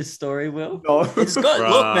not heard this story, Will? No. It's got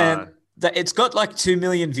look, Right. man. It's got like 2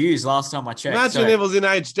 million views last time I checked. Imagine so if it was in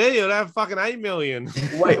HD, it'd have fucking 8 million.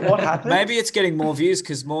 Wait, what happened? maybe it's getting more views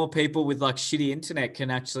because more people with like shitty internet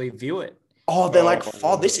can actually view it. Oh, they're like,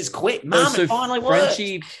 oh, this is quick. Mom, So it finally worked.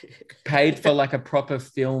 Frenchy paid for like a proper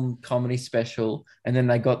film comedy special, and then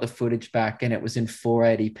they got the footage back, and it was in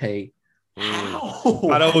 480p. How?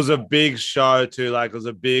 But it was a big show too. Like it was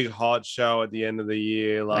a big hot show at the end of the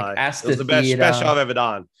year. Like, it Astor was the best Theatre. special I've ever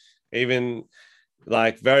done. Even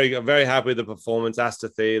like very happy with the performance. Astor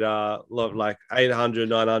Theatre, look like 800,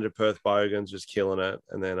 900 Perth Bogans, just killing it.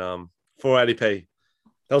 And then 480p.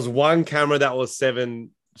 There was one camera that was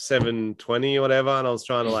 720 or whatever, and I was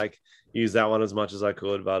trying to like use that one as much as I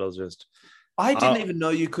could, but it was just I didn't even know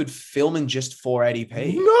you could film in just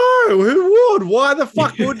 480p. no. Who would? Why the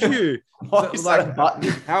fuck would you? Why is that a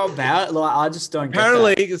button? How about like I just don't get that.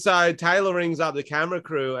 Apparently, so Taylor rings up the camera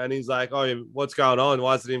crew and he's like, "Oh, what's going on?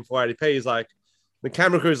 Why is it in 480p?" He's like, the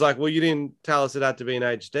camera crew's like, "Well, you didn't tell us it had to be in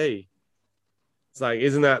HD." It's like,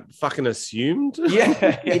 isn't that fucking assumed?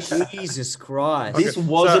 Yeah. Jesus Christ. This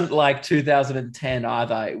wasn't like 2010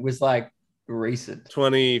 either. It was like recent.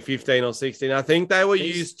 2015 or 16. I think they were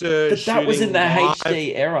used to. But that was in the shooting live.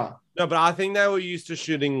 HD era. No, but I think they were used to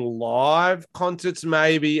shooting live concerts,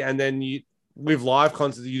 maybe, and then with live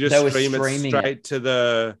concerts, you They just were stream it streaming straight to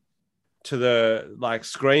the like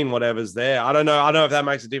screen, whatever's there. I don't know if that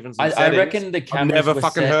makes a difference. In I settings. reckon the I've cameras never were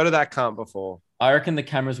fucking set- heard of that cunt before. I reckon the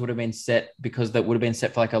cameras would have been set because that would have been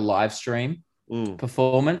set for like a live stream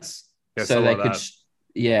performance. Yeah, so something they like could,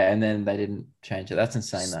 that. and then they didn't change it. That's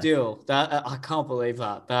insane, though. Still, that I can't believe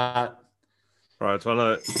that. Right, it's one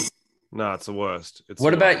of the, no, it's the worst. It's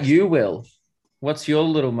What the about worst. you, Will? What's your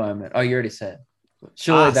little moment? Oh, you already said.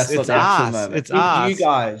 Surely Us. that's not It's the actual us. moment. It's us. You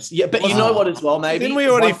guys. Yeah, but you know what as well, maybe? Didn't we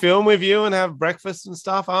already Like- film with you and have breakfast and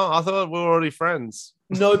stuff? I thought we were already friends.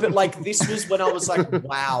 No, but like this was when I was like,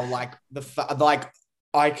 wow, like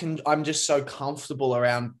I'm just so comfortable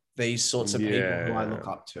around these sorts of people who I look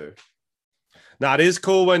up to. No, it is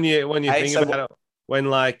cool when you Hey, think so about it. When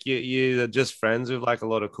like you're just friends with like a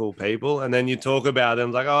lot of cool people, and then you talk about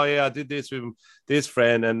them like, oh yeah, I did this with this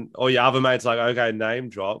friend, and or your other mates like, okay, name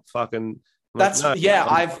drop, fucking. That's like,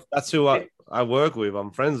 that's who I work with.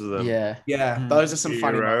 I'm friends with them. Yeah. Those are some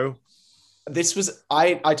funny Hero. moments. This was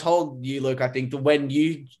I told you, Luke, I think that when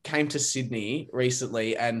you came to Sydney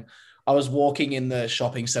recently and I was walking in the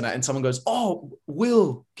shopping center and someone goes, "Oh,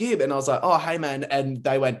 Will Gibb," and I was like, "Oh, hey man," and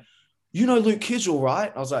they went, "You know Luke Kidgell,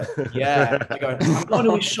 right?" I was like, "Yeah." They go, "I'm going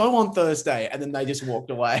to his show on Thursday," and then they just walked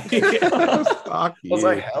away. Fuck you. I was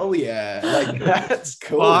like, "Hell yeah!" Like that's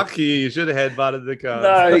cool. Fuck you. You should have headbutted the car.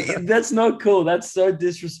 No, that's not cool. That's so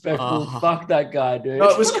disrespectful. Fuck that guy, dude. No,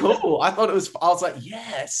 it was cool. I was like,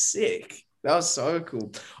 "Yeah, sick." That was so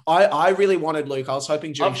cool. I really wanted Luke. I was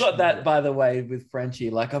hoping I've got that, by the way, with Frenchy.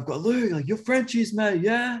 Like, I've got Luke, like, you're Frenchies, mate.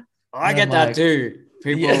 Yeah. I get that too.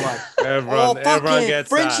 People are like, everyone gets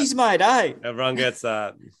Frenchies, that. mate. Hey, Everyone gets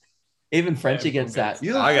that. Even Frenchy gets that.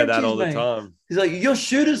 I get that all the time. He's like, you're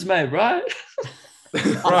shooters, mate, right?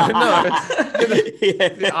 Right,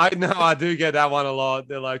 I know I do get that one a lot.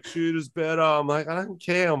 They're like, shooters better. I'm like, I don't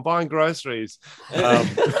care. I'm buying groceries. I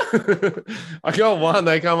got one.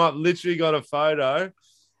 They come up, literally got a photo,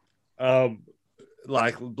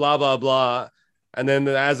 like blah blah blah, and then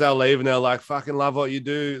as they're leaving, they're like, "Fucking love what you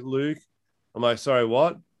do, Luke." I'm like, "Sorry,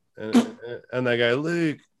 what?" And they go,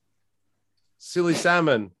 "Luke, silly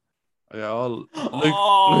salmon." I go,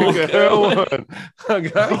 "Oh, Luke Irwin." I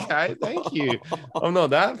go, "Okay, thank you. I'm not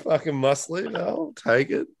that fucking muscly. I'll take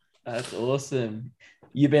it." That's awesome.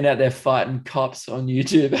 You've been out there fighting cops on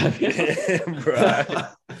YouTube, have you? Right.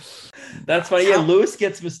 That's funny. Yeah, Lewis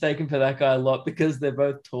gets mistaken for that guy a lot because they're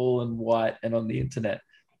both tall and white and on the internet.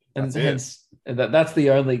 And hence, that's the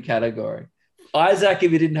only category. Isaac,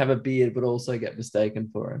 if he didn't have a beard, would also get mistaken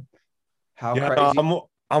for him. How crazy.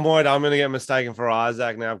 I'm worried I'm going to get mistaken for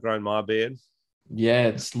Isaac now. I've grown my beard. Yeah,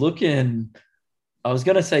 it's looking. I was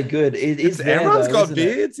going to say good. Everyone's got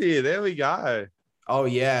beards here. There we go. Oh,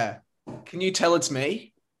 yeah. Can you tell it's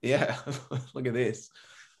me? Yeah. Look at this.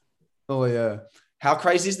 Oh, yeah. How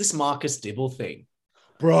crazy is this Marcus Dibble thing?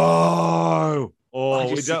 Bro.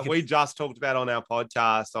 Oh, we just talked about it on our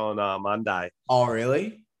podcast on Monday. Oh,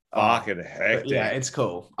 really? Fucking heck. Yeah, it's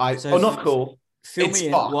cool. Not cool. Fill me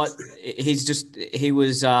in. What he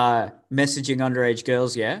was messaging underage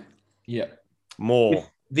girls, yeah? Yeah. More. With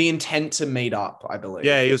the intent to meet up, I believe.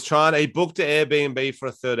 Yeah, he booked an Airbnb for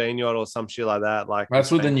a 13-year-old or some shit like that. Like that's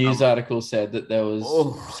what the news article said, that there was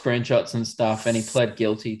screenshots and stuff, and he pled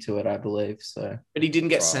guilty to it, I believe. So, but he didn't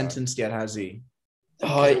get sentenced yet, has he?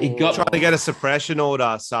 Oh, he got trying to get a suppression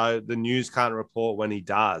order so the news can't report when he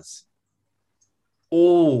does.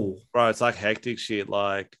 Oh, bro, it's like hectic shit.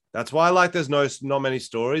 Like that's why like there's not many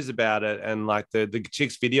stories about it, and like the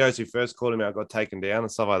chick's videos who first called him out got taken down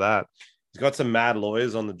and stuff like that. He's got some mad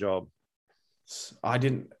lawyers on the job. It's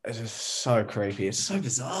just so creepy. It's so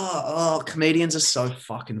bizarre. Oh, comedians are so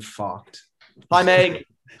fucking fucked. Hi, Meg.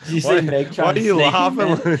 Did you see Meg trying why are you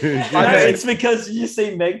laughing? It's because you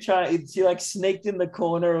see Meg she like sneaked in the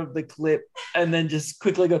corner of the clip and then just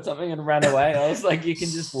quickly got something and ran away. I was like, you can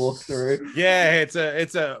just walk through. Yeah, it's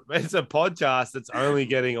a podcast that's only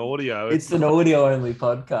getting audio. It's an audio only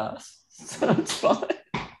podcast. So it's fine.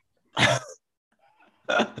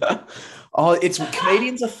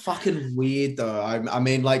 Comedians are fucking weird though. I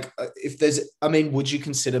mean, like, would you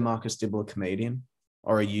consider Marcus Dibble a comedian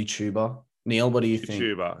or a YouTuber? Neil, what do you think?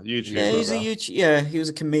 YouTuber. Yeah, he's a YouTuber. Yeah, he was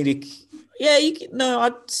a comedic. Yeah,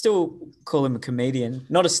 I'd still call him a comedian.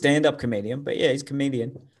 Not a stand-up comedian, but yeah, he's a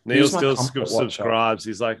comedian. Neil still subscribes.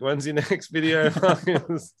 He's like, when's your next video? I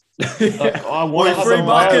want to have a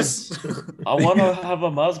Marcus. I want to have a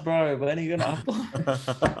Muzz, bro. When are you going to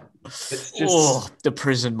upload? It's just the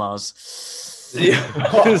prison Muzz.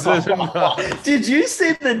 Did you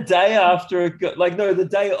see the day after the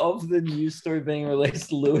day of the news story being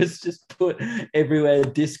released, Lewis just put everywhere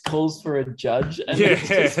disc calls for a judge? And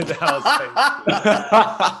that was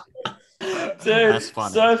dude, that's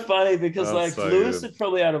funny. So funny because Lewis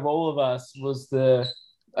probably out of all of us was the,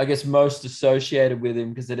 I guess, most associated with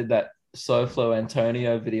him because they did that SoFlo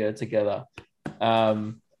Antonio video together.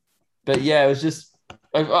 But yeah, it was just,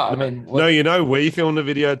 I mean, we filmed a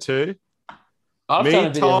video too.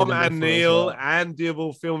 Me, Tom, and Neil and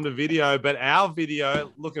Dibble filmed a video, but our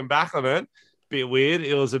video, looking back on it, a bit weird.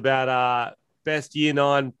 It was about best year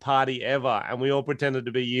 9 party ever, and we all pretended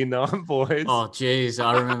to be year 9 boys. Oh, jeez,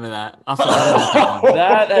 I remember that. I forgot about that one.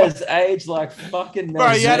 That has aged like fucking. Bro,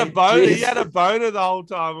 he had a boner. Jeez. He had a boner the whole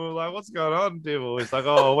time. We were like, "What's going on, Dibble?" He's like,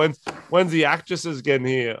 "Oh, when's the actresses getting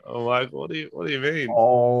here?" I'm like, "What do you mean?"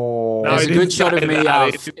 Oh, No, There's he a good didn't shot of say me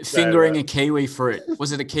that. He didn't say fingering that. a kiwi fruit.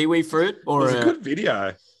 Was it a kiwi fruit It or was a good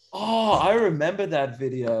video. Oh, I remember that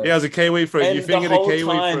video. Yeah, it was a kiwi fruit. And You fingered the a whole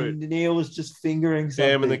kiwi time, fruit. Neil was just fingering something.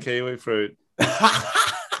 Jam in the kiwi fruit.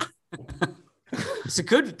 It's a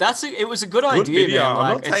good. It was a good Good idea, video.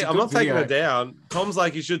 man. Like, I'm not taking it down. Tom's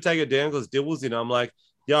like, you should take it down because Dibble's in it. I'm like,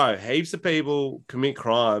 yo, heaps of people commit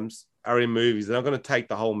crimes, are in movies. They're not going to take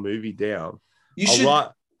the whole movie down.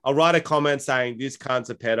 I'll write a comment saying this cunt's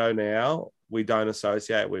a pedo now. We don't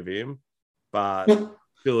associate with him, but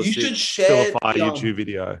you should share still a fire YouTube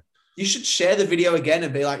video. You should share the video again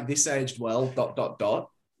and be like, "This aged well." ...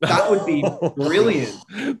 That would be brilliant.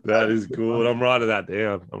 That is good. I'm writing that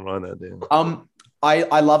down.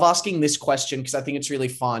 I love asking this question because I think it's really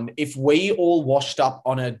fun. If we all washed up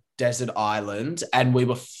on a desert island and we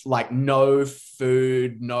were like no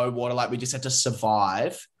food, no water, like we just had to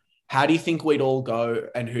survive, how do you think we'd all go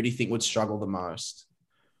and who do you think would struggle the most?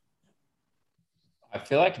 I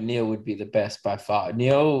feel like Neil would be the best by far.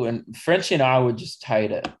 Neil and Frenchy and I would just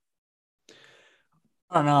hate it.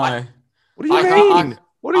 I don't know. What do you mean?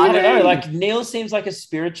 What do you I don't know. mean? Like Neil seems like a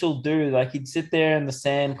spiritual dude. Like he'd sit there in the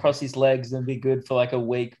sand, cross his legs, and be good for like a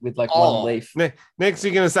week with like one leaf. Next,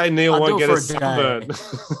 you're gonna say Neil I'll won't do it get a for a day. sunburn.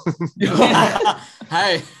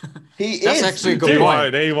 Hey, That's actually a good He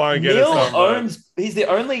point. won't get a Neil sunburn. he's the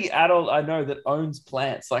only adult I know that owns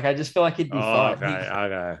plants. Like I just feel like he'd be fine.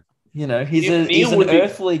 Okay. You know, he's Neil an would be-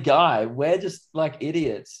 earthly guy. We're just like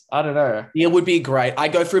idiots. I don't know. Neil would be great. I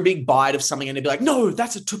go for a big bite of something and they'd be like, "No,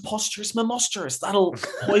 that's a preposterous mammosterous. That'll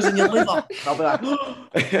poison your liver." And I'll be like,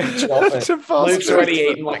 Luke's already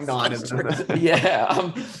eaten like 9 of them. Yeah,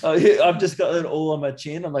 I've just got it all on my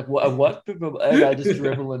chin. I'm like, what? And I just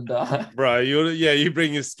dribble and die. Bro, you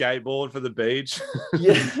bring your skateboard for the beach.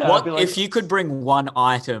 Yeah. What if you could bring one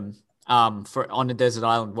item for on a desert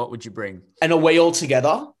island? What would you bring? And are we all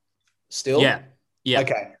together still? Yeah.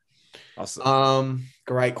 Okay.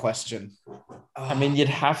 Great question. I mean, you'd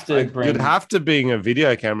have to bring. You'd have to bring a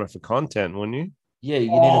video camera for content, wouldn't you? Yeah,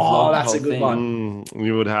 you need to vlog. That's the a whole good thing. one.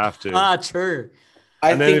 You would have to. True.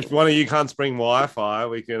 I And then think if one of you can't bring Wi-Fi,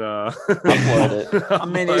 we can Upload it. I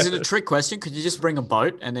mean, is it a trick question? Could you just bring a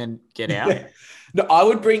boat and then get out? No, I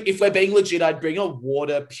would bring, if we're being legit, I'd bring a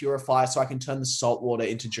water purifier so I can turn the salt water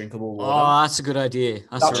into drinkable water. Oh, that's a good idea.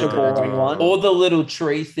 That's Such a really good boring idea. one. Or the little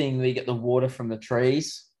tree thing where you get the water from the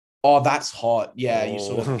trees. Oh, that's hot. Yeah, you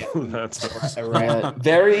sort of get That's around.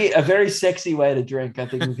 A very sexy way to drink. I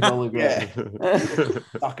think we can all agree. Yeah.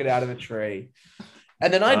 Suck it out of a tree.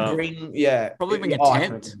 And then I'd bring, Probably bring a I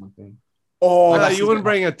tent. can't bring anything. Oh, No, that's you a wouldn't good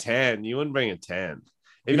bring a tent. You wouldn't bring a tent.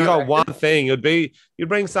 If You you don't got one thing, you'd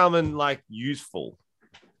bring something like useful.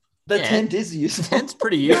 The Yeah. tent is useful. Tent's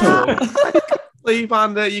pretty useful. Sleep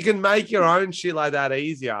under. You can make your own shit like that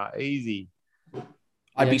easy. I'd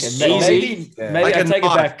be Okay, so maybe Like I a take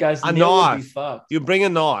knife. it back, guys. A Neil would be knife. fucked. You bring a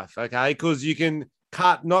knife, okay? Because you can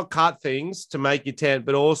not cut things to make your tent,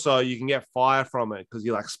 but also you can get fire from it because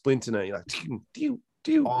you're like splinting it. You're like,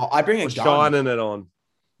 Oh, I bring a or gun. shining it on.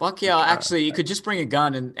 Fuck yeah, actually, you could just bring a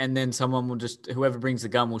gun and then someone will whoever brings the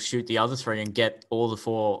gun will shoot the other three and get all the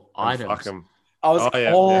 4 items. Fuck 'em. I was, Oh, yeah.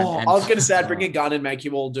 I was going to say I'd bring a gun and make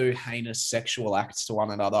you all do heinous sexual acts to one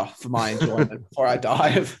another for my enjoyment before I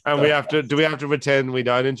dive. And do we have to pretend we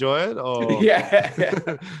don't enjoy it? Or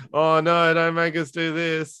Yeah. oh no, don't make us do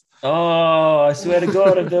this. Oh, I swear to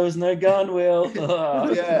God, if there was no gun, Will.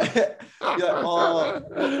 Oh. Yeah. You're like,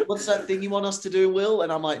 oh, what's that thing you want us to do, Will?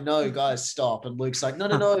 And I'm like, no, guys, stop. And Luke's like,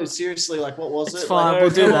 no, seriously, like, what was It's it? fine, Like, we'll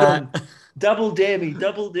do come that. on. Double dare me.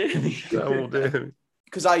 That will do.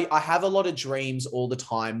 because I have a lot of dreams all the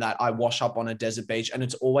time that I wash up on a desert beach and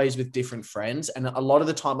it's always with different friends. And a lot of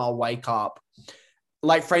the time I'll wake up,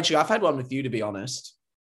 like Frenchy, I've had one with you, to be honest.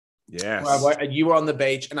 Yes. Where you were on the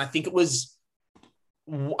beach and I think it was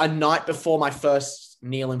a night before my first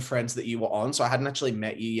Neil and Friends that you were on. So I hadn't actually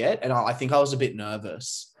met you yet. And I think I was a bit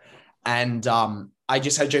nervous. And I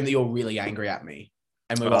just had a dream that you were really angry at me.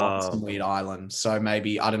 And we were on some weird island. So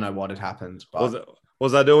maybe, I don't know what had happened. But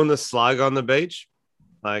Was I doing the slug on the beach?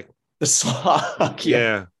 Like the slug,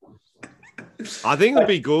 yeah. I think it'd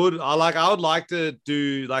be good. I would like to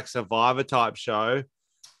do like Survivor type show.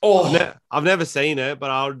 Oh, I've never seen it, but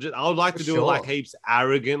I would like to do it like heaps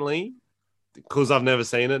arrogantly because I've never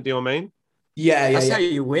seen it. Do you know what I mean? yeah. That's how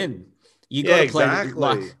you win. You got to play exactly.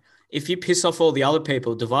 like if you piss off all the other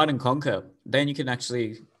people, divide and conquer. Then you can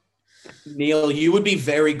actually Neil, you would be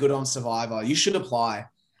very good on Survivor. You should apply.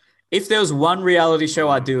 If there was one reality show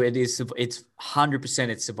I do, it's 100%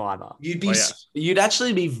 it's Survivor. You'd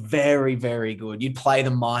actually be very, very good. You'd play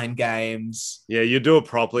the mind games. Yeah, you do it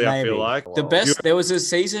properly. Maybe. I feel like The best. There was a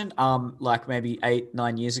season, like maybe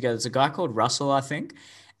 8-9 years ago. There's a guy called Russell, I think,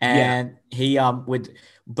 and he would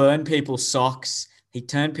burn people's socks. He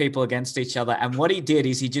turned people against each other, and what he did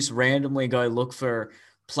is he just randomly go look for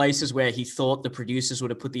places where he thought the producers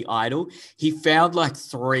would have put the idol. He found like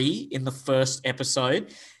 3 in the first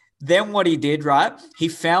episode. Then what he did, right? He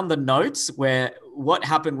found the notes where what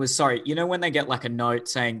happened was, when they get like a note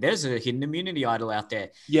saying there's a hidden immunity idol out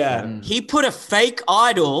there. Yeah. He put a fake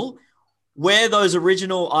idol where those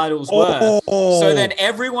original idols were. So then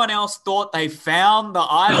everyone else thought they found the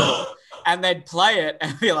idol and they'd play it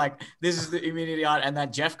and be like, this is the immunity idol. And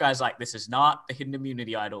that Jeff guy's like, this is not the hidden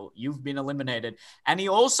immunity idol. You've been eliminated. And he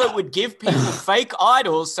also would give people fake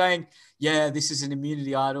idols saying, yeah, this is an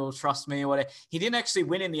immunity idol, trust me, or whatever. He didn't actually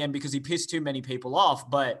win in the end because he pissed too many people off.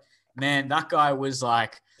 But man, that guy was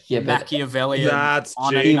like Machiavellian. That's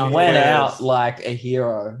he went out like a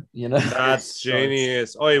hero, you know. That's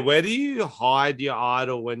genius. Oh, where do you hide your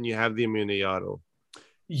idol when you have the immunity idol?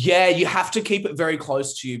 Yeah, you have to keep it very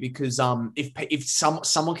close to you because if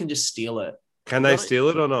someone can just steal it. Can they steal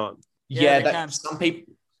it or not? Yeah, some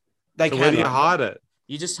people they can. Where do you hide it?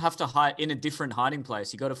 You just have to hide in a different hiding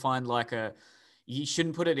place. You got to find you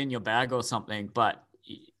shouldn't put it in your bag or something, but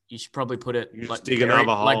you should probably put it dig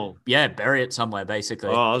another hole. Bury it somewhere, basically.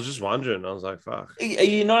 Oh, I was just wondering. I was like, fuck.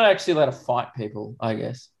 You're not actually allowed to fight people, I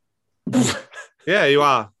guess. Yeah, you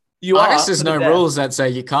are. I guess there's no rules that say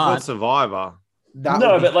you can't. Not Survivor.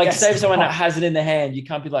 But say someone that has it in the hand, you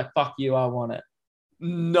can't be like, fuck you, I want it.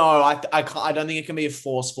 No, I can't. I don't think it can be a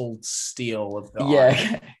forceful steal of the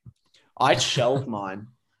idol. I'd shelve mine,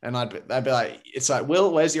 and I'd be like, "It's like,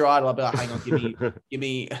 Will, where's your idol?" I'd be like, "Hang on, give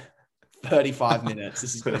me 35 minutes.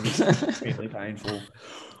 This is going to be extremely painful."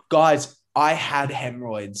 Guys, I had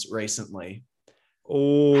hemorrhoids recently.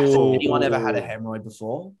 Has anyone ever had a hemorrhoid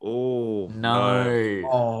before? Oh no!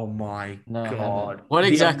 Oh my god! What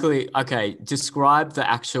exactly? Okay, describe the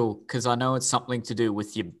actual, because I know it's something to do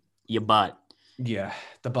with your butt. Yeah,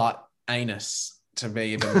 the butt, anus. To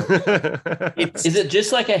me, is it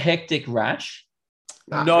just like a hectic rash?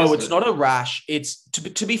 No, it's not a rash. It's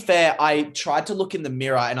to be fair. I tried to look in the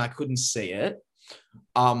mirror and I couldn't see it.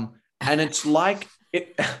 And it's like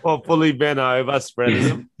it. Well, fully bent over, spreading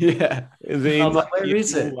them. Yeah. Where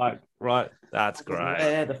is it? Like, right. That's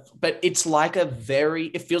great. But it's like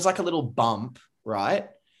it feels like a little bump, right?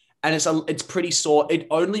 And it's pretty sore. It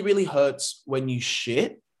only really hurts when you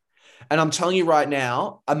shit. And I'm telling you right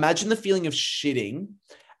now, imagine the feeling of shitting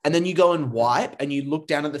and then you go and wipe and you look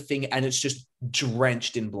down at the thing and it's just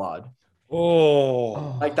drenched in blood.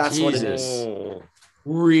 Oh, like that's Jesus. What it is.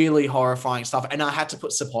 Really horrifying stuff. And I had to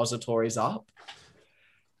put suppositories up.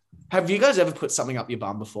 Have you guys ever put something up your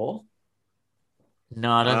bum before?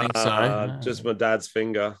 No, I don't think so. Just my dad's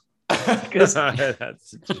finger. Because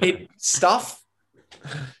stuff.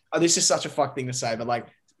 This is such a fuck thing to say, but like,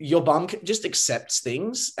 your bum just accepts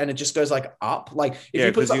things and it just goes like up. Like if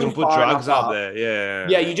you put something you can put drugs up there. Yeah.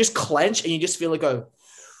 Yeah. You just clench and you just feel it go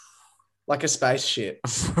like a spaceship.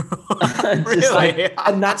 Really?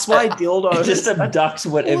 And that's why dildos it just abducts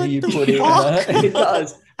whatever you put in. It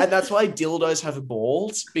does. And that's why dildos have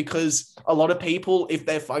balls, because a lot of people, if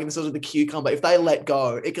they're fucking themselves with a cucumber, if they let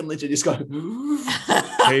go, it can literally just go.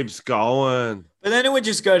 Keeps going. But then it would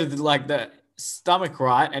just go to the stomach,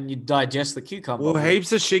 right? And you digest the cucumber. Well,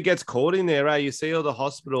 heaps of shit gets caught in there, You see all the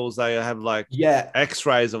hospitals, they have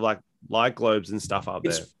x-rays of light globes and stuff up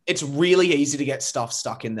there. It's really easy to get stuff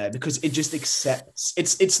stuck in there because it just accepts.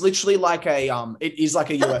 It's literally like it is like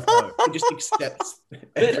a UFO. It just accepts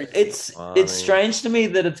everything. It's strange to me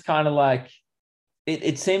that it's kind of like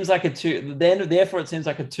it seems like therefore it seems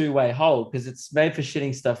like a two-way hole because it's made for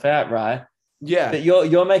shitting stuff out, right? Yeah. But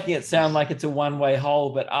you're making it sound like it's a one-way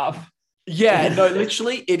hole, but up. Yeah, no,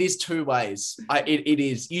 literally it is two ways. It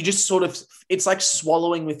is. You just sort of, it's like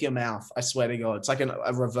swallowing with your mouth. I swear to God. It's like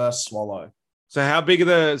a reverse swallow. So how big are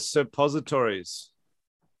the suppositories?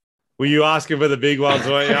 Were you asking for the big ones?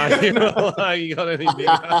 Weren't you? You got any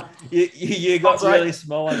bigger? you got really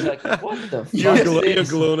small ones. Like, what the fuck? You're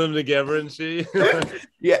gluing them together and shit.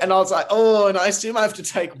 Yeah, and I was like, oh, and I assume I have to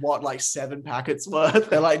take like 7 packets worth.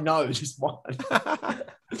 They're like, no, just one.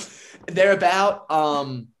 They're about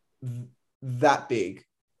that big.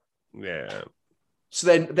 Yeah. So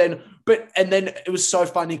then it was so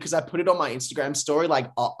funny because I put it on my Instagram story like,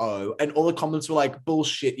 and all the comments were like,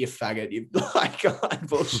 bullshit, you faggot. You like,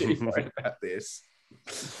 bullshit, you're worried about this.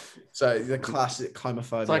 So the classic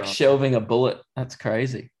homophobia. It's like shelving a bullet. That's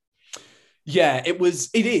crazy. Yeah,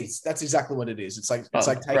 it is. That's exactly what it is. It's like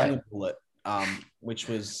taking right. a bullet, which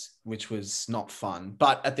was not fun.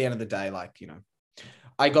 But at the end of the day, like, you know,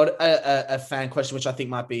 I got a fan question, which I think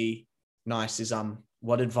might be nice, is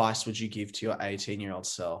what advice would you give to your 18-year-old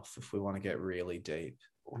self if we want to get really deep?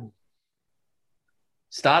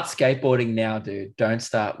 Start skateboarding now, dude. Don't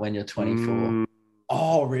start when you're 24.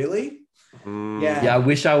 Oh, really? Yeah, I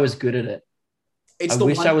wish I was good at it. I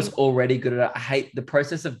wish I was already good at it. I hate the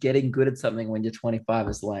process of getting good at something when you're 25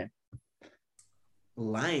 is lame.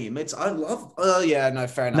 Lame. Oh yeah, no,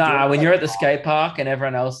 fair enough. Nah, when you're at the skate park and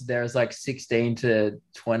everyone else there is like 16 to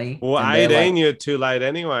 20. Well, 18, you're too late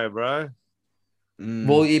anyway, bro.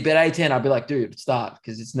 Well, you bet 18, I'd be like, dude, start,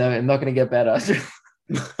 because I'm not going to get better.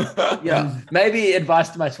 Yeah, maybe advice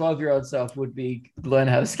to my 12-year-old self would be learn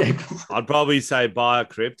how to skateboard. I'd probably say buy a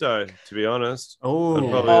crypto, to be honest. Oh,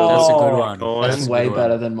 that's a good one. That's way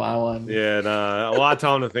better than my one. Yeah, no. Well, I had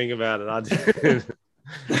time to think about it. I did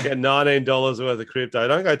get $19 worth of crypto.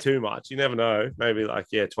 Don't go too much. You never know. Maybe like,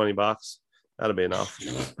 $20. That'll be enough.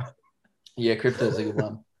 Yeah, crypto's a good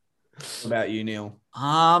one. What about you, Neil?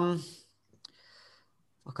 Fuck,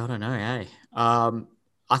 I don't know, eh?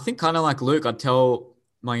 I think kind of like Luke, I'd tell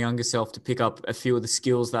my younger self to pick up a few of the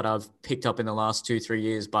skills that I've picked up in the last 2-3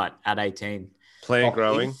 years, but at 18. Plant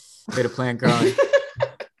growing. Bit of plant growing.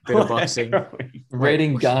 Bit of boxing.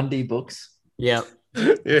 Reading Gandhi books. Yep.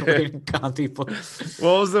 Yeah. Reading Gandhi books.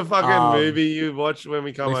 What was the fucking movie you watched when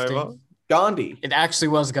we come lifting. over? Gandhi. It actually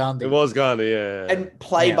was Gandhi. It was Gandhi, yeah. And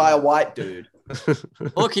played by a white dude.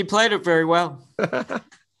 Look, he played it very well. Did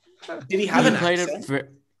he have an accent?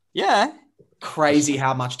 Yeah. Crazy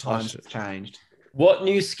how much time's changed. What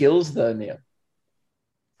new skills though, Neil?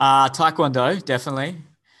 Taekwondo, definitely.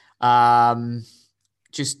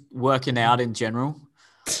 Just working out in general.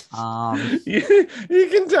 You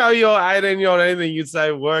can tell you're 18-year-old anything, you'd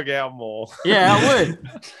say work out more. Yeah, I would.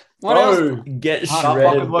 What else? Get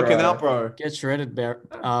shredded, working out, bro. Get shredded, bear.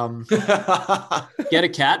 Get a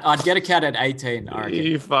cat. I'd get a cat at 18. I reckon.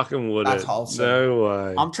 You fucking wouldn't. That's wholesome. No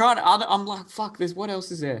way. I'm trying. I'm like, fuck this. What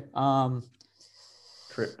else is there?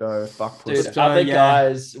 Crypto, fuck pussy. Dude, other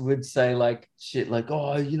guys would say like shit, like,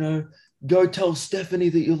 oh, you know, go tell Stephanie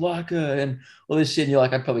that you like her and all this shit. And you're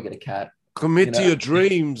like, I'd probably get a cat. Commit to your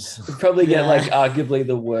dreams. You'd probably get like arguably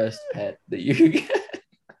the worst pet that you could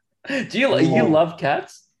get. Do you love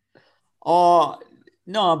cats? Oh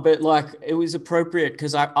no, but like it was appropriate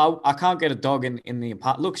because I can't get a dog in the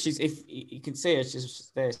apartment. Look, if you can see her,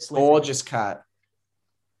 she's there sleeping. Gorgeous cat.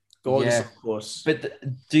 Gorgeous, of course. But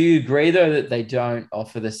do you agree though that they don't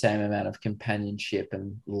offer the same amount of companionship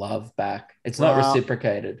and love back? It's not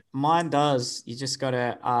reciprocated. Mine does. You just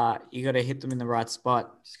gotta hit them in the right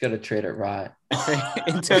spot. Just gotta treat it right.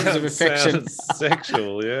 In terms of affection.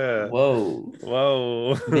 Sexual, yeah. Whoa.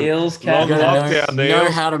 Neil's Neil's cat.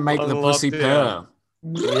 Know how to make the pussy purr.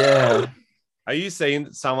 Yeah. Are you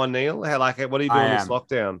seeing someone, Neil? What are you doing this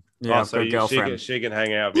lockdown? Yeah, I've got a girlfriend. She can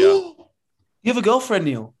hang out with you. You have a girlfriend,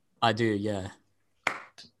 Neil? I do, yeah.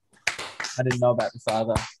 I didn't know about this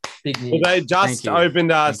either. Big news. Well, they just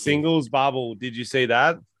opened a singles bubble. Did you see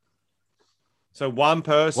that? So one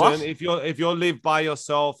person, if you live by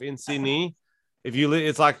yourself in Sydney,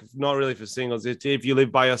 it's like not really for singles. If you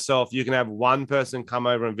live by yourself, you can have one person come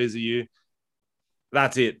over and visit you.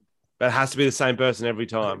 That's it. But it has to be the same person every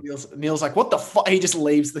time. Neil's like, what the fuck? He just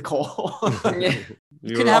leaves the call.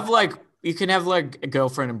 You can have like a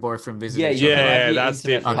girlfriend and boyfriend visit. Yeah, that's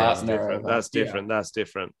different. That's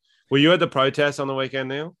different. Were you at the protest on the weekend,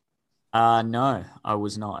 Neil? No, I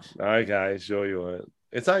was not. Okay, sure you weren't.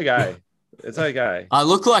 It's okay. It's okay. I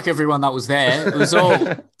look like everyone that was there. It was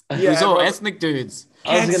all ethnic dudes.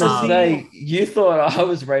 I was going to say, you thought I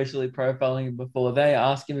was racially profiling him before. They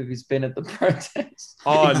asked him if he's been at the protest.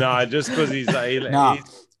 Oh, no, just because he's...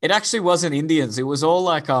 It actually wasn't Indians. It was all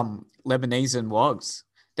like Lebanese and Wogs.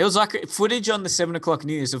 There was like footage on the 7 o'clock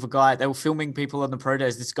news of a guy. They were filming people on the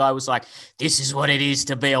protest. This guy was like, "This is what it is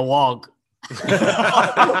to be a Wog."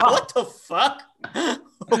 What the fuck?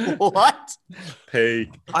 What?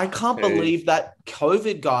 Peak. I can't believe that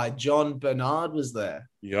COVID guy, John Bernard, was there.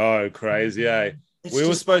 Yo, crazy, eh? We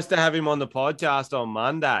were supposed to have him on the podcast on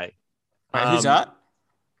Monday. Wait, who's that?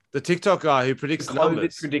 The TikTok guy who predicts the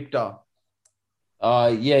numbers. COVID predictor.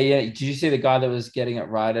 Yeah. Did you see the guy that was getting it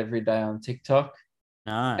right every day on TikTok?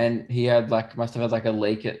 No. And he must have had a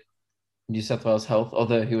leak at New South Wales Health,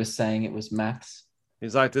 although he was saying it was maths.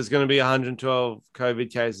 He's like, there's going to be 112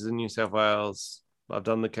 COVID cases in New South Wales. I've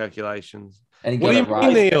done the calculations. and he What got do you it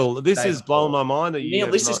mean, right. Neil? This is blowing my mind that you Neil,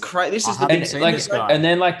 have this is not- crazy. This I is the haven't big seen like, this guy. and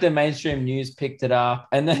then like the mainstream news picked it up,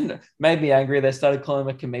 and then made me angry. They started calling him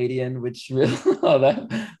a comedian, which really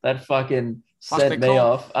that fucking Fuck, set me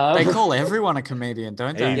off. They call everyone a comedian,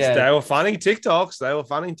 don't they? He's- Yeah. They were funny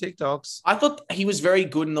TikToks. I thought he was very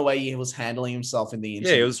good in the way he was handling himself in the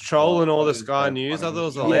interview. Yeah, he was trolling all the It was Sky very News. I funny. thought it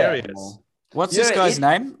was Yeah. hilarious. What's Yeah, this guy's it-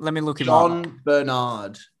 name? Let me look him up. John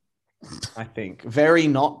Bernard, I think. Very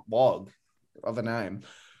not Wog of a name.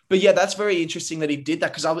 But yeah, that's very interesting that he did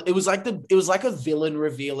that because it was like a villain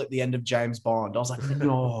reveal at the end of James Bond. I was like,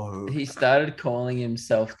 no. He started calling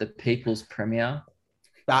himself the People's Premier.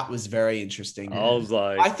 That was very interesting. I was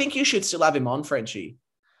like, I think you should still have him on, Frenchy.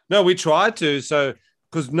 no, we tried to. So,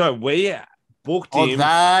 because we booked Oh, him.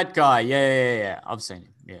 that guy. Yeah. I've seen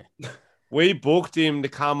him. Yeah. We booked him to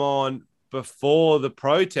come on before the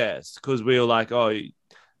protest because we were like, oh,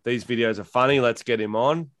 these videos are funny. Let's get him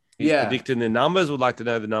on. He's predicting the numbers. We'd like to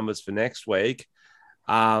know the numbers for next week.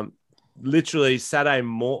 Literally Saturday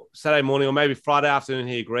morning or maybe Friday afternoon,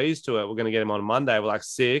 he agrees to it. We're going to get him on Monday. We're like,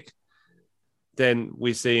 sick. Then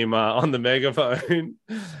we see him on the megaphone,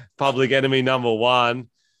 Public Enemy #1.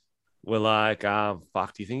 We're like,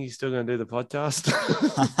 fuck, do you think he's still going to do the podcast?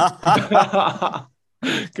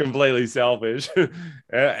 Completely selfish.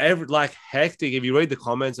 Like hectic. If you read the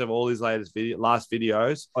comments of all his last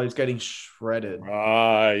videos, Oh, he's getting shredded.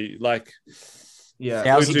 like Yeah.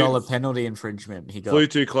 $1,000 penalty infringement. He got. flew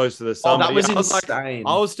too close to the Oh, sun. that was I was like, insane.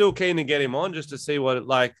 I was still keen to get him on just to see what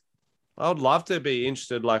I would love to be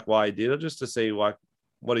interested like why he did it, just to see like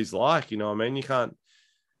what he's like. You know what I mean? You can't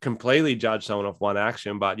completely judge someone off one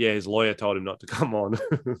action, but yeah, his lawyer told him not to come on.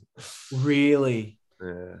 Really?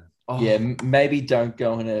 Yeah. Oh. Yeah, maybe don't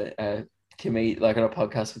go on a like on a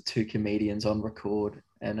podcast with two comedians on record.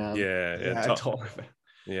 And Yeah, totally.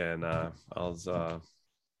 Yeah, no. I was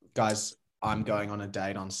Guys, I'm going on a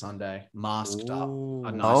date on Sunday, masked up. Ooh.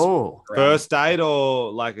 A nice Oh, round. First date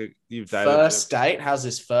or like you've dated? First date. How's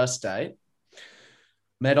this first date?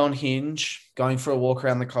 Met on Hinge, going for a walk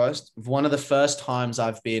around the coast. One of the first times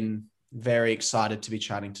I've been very excited to be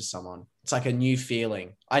chatting to someone. It's like a new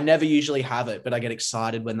feeling. I never usually have it, but I get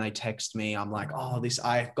excited when they text me. I'm like, oh,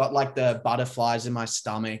 I got like the butterflies in my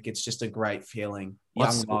stomach. It's just a great feeling.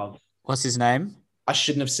 Young love. what's his name? I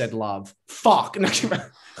shouldn't have said love. Fuck.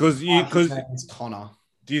 Because His name's Connor.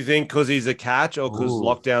 do you think because he's a catch or because Ooh.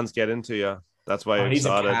 lockdowns get into you? That's why you're He's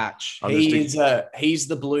excited. a catch. I'm He's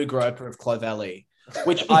the blue groper of Clovelly,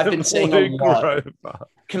 which I've been seeing a lot.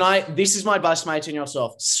 This is my best mate in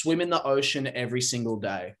yourself. Swim in the ocean every single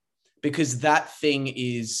day because that thing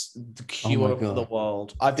is the cure for the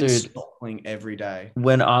world. I've been snorkeling every day.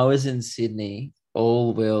 when I was in Sydney,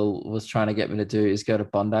 all Will was trying to get me to do is go to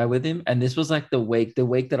Bondi with him. And this was like the week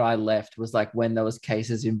that I left was like when there was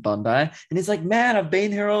cases in Bondi. And he's like, man, I've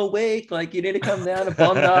been here all week. Like, you need to come down to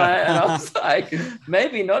Bondi. And I was like,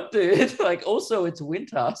 maybe not, dude. Like, also it's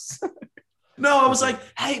winter. So No, I was like,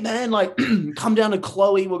 hey, man, like, come down to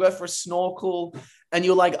Chloe. We'll go for a snorkel. And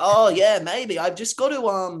you're like, oh, yeah, maybe. I've just got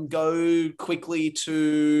to go quickly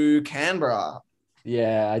to Canberra.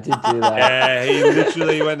 yeah, I did do that. Yeah, he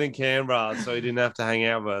literally went in Canberra, so he didn't have to hang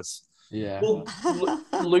out with us. Yeah. Well,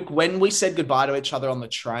 Luke, when we said goodbye to each other on the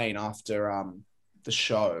train after the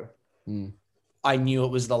show, Mm. I knew it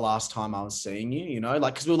was the last time I was seeing you, you know,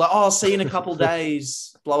 like, because we were like, oh, I'll see you in a couple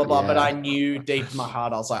days, blah, blah, blah. Yeah. But I knew deep in my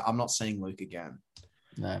heart, I was like, I'm not seeing Luke again.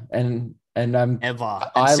 No. And I'm Ever. I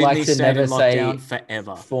And like Sydney to stayed never in lockdown say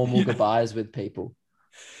forever. formal goodbyes with people.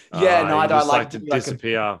 Yeah, no, you I just like to to be like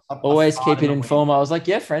disappear. Always fart keep in it the wind. informal. I was like,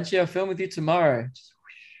 yeah, Frenchy, I'll film with you tomorrow.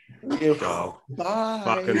 Dog. Bye.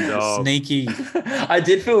 Fucking dog. Sneaky. I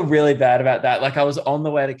did feel really bad about that. Like I was on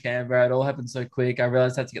the way to Canberra. It all happened so quick. I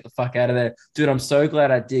realized I had to get the fuck out of there. Dude, I'm so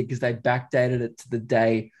glad I did because they backdated it to the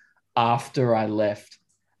day after I left.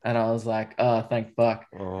 And I was like, oh, thank fuck.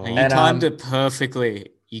 Oh. And you And, timed it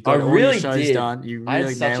perfectly. You got I all really your shows did. done. You I really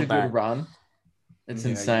had such a nailed good that. run. It's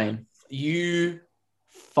Yeah, insane. You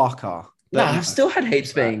fucker. No, I've still had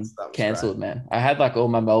heaps That being was cancelled, man. I had like all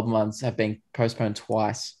my Melbourne ones have been postponed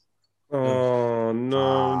twice. Oh no,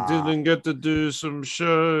 Ah. didn't get to do some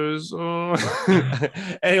shows. Oh.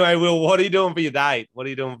 Anyway, Will, what are you doing for your date?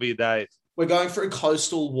 We're going for a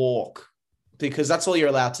coastal walk because that's all you're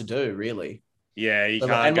allowed to do, really. Yeah, you So-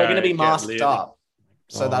 can't. and we're going to be get masked lit. up.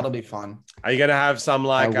 So Oh. that'll be fun. Are you gonna have some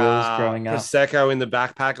like Will's growing up. prosecco in the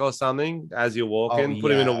backpack or something as you're walking? Oh,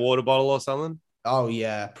 Put him in a yeah. water bottle or something. Oh,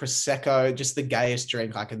 yeah. Prosecco, just the gayest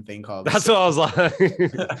drink I can think of. That's what I was like.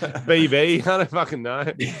 BB, I don't fucking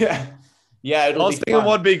know. Yeah. Yeah, I it'll was be thinking fun.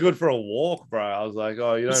 what'd be good for a walk, bro. I was like,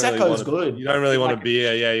 oh, you don't really Prosecco's want good. You don't really want Like a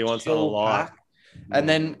beer. Yeah, you want something Chill light. pack. And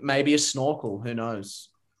then maybe a snorkel. Who knows?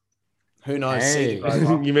 Who knows? Hey.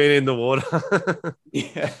 You mean in the water?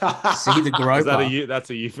 Yeah. See the Is groper. that that's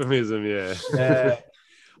a euphemism, yeah.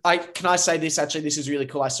 Yeah. Can I say this? Actually, this is really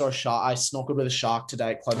cool. I saw a shark. I snorkeled with a shark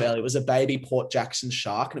today at Clovell. It was a baby Port Jackson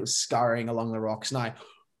shark, and it was scurrying along the rocks. And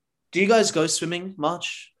do you guys go swimming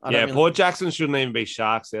much? Yeah, Port Jackson shouldn't even be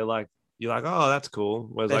sharks. They're like, you're like, oh, that's cool.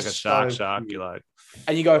 Whereas They're like a shark, cute. you're like,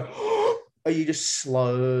 and you go, or you just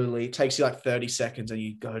slowly, it takes you like 30 seconds and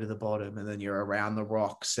you go to the bottom and then you're around the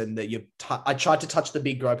rocks and that I tried to touch the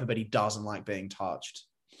big groper, but he doesn't like being touched.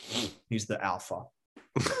 He's the alpha.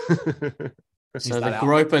 So the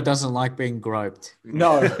groper doesn't like being groped.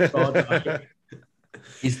 No. God, no.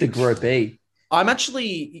 He's the gropey.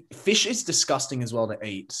 Fish is disgusting as well to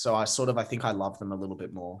eat. So I think I love them a little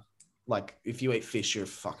bit more. Like if you eat fish, you're a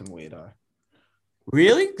fucking weirdo.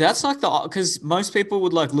 Really? That's like because most people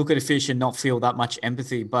would like look at a fish and not feel that much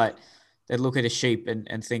empathy, but they'd look at a sheep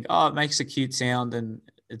and think, oh, it makes a cute sound and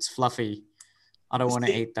it's fluffy. I don't want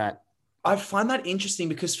to eat that. I find that interesting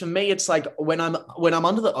because for me, it's like when I'm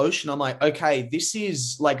under the ocean, I'm like, okay, this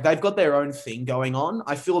is like, they've got their own thing going on.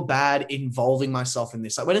 I feel bad involving myself in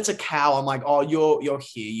this. Like when it's a cow, I'm like, oh, you're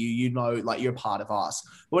here. You know, like you're part of us.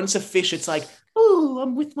 But when it's a fish, it's like, oh,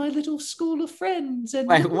 I'm with my little school of friends. And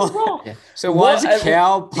wait, what? rock. Yeah. So why is a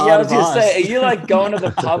cow part I was of gonna us? say, are you like going to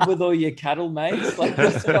the pub with all your cattle mates? Like,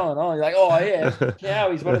 what's going on? You're like, oh yeah,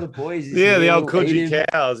 cow. He's one of the boys. yeah, the old Kidgell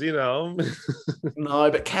cows, you know. No,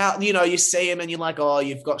 but cow, you know, you see him and you're like, oh,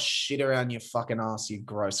 you've got shit around your fucking ass, you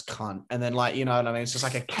gross cunt. And then like, you know what I mean? It's just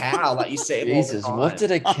like a cow. Like you see him all the Jesus, time. what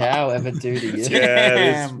did a cow ever do to you?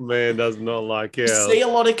 Yeah, this man does not like cows. You see a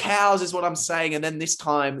lot of cows is what I'm saying. And then this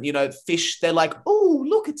time, you know, fish, they're like, oh,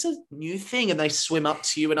 look, it's a new thing. And they swim up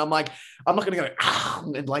to you. And I'm like, I'm not going to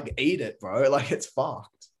go and like eat it, bro. Like it's fucked.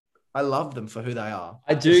 I love them for who they are.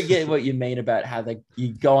 I do get what you mean about how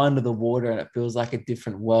you go under the water and it feels like a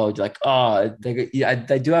different world. You're like, oh,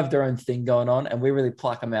 they do have their own thing going on, and we really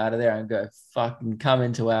pluck them out of there and go, fucking come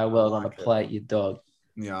into our world on a plate, you dog.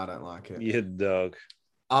 Yeah, I don't like it. You dog.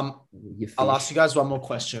 I'll ask you guys one more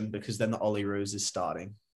question because then the Ollie Roos is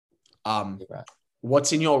starting.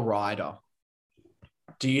 What's in your rider?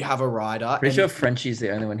 Do you have a rider? Pretty sure Frenchy's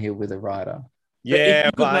the only one here with a rider. Yeah, but if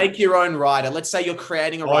you could make your own rider. Let's say you're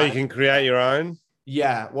creating a rider. Oh, you can create your own?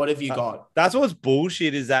 Yeah. What have you got? That's what's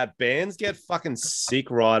bullshit is that bands get fucking sick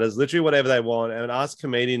riders, literally whatever they want, and us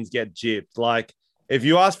comedians get gypped. Like, if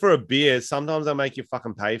you ask for a beer, sometimes they'll make you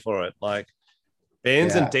fucking pay for it. Like,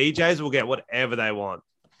 bands and DJs will get whatever they want.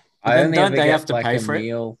 Don't they have to pay for it?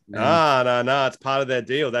 No. It's part of their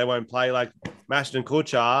deal. They won't play like Mashed and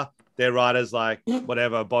Kutcher. Their riders like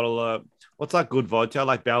whatever, a bottle of what's like good vodka,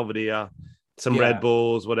 like Belvedere, some Red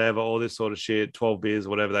Bulls, whatever, all this sort of shit, 12 beers,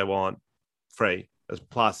 whatever they want, free. That's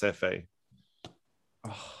plus their fee.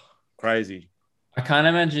 Oh, crazy. I can't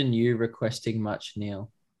imagine you requesting much,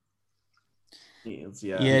 Neil. Yeah,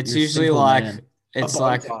 it's usually like man. it's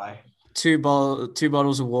like two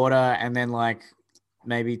bottles of water and then like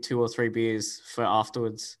maybe 2 or 3 beers for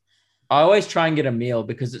afterwards. I always try and get a meal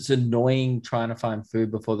because it's annoying trying to find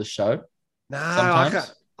food before the show. No,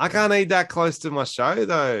 I can't eat that close to my show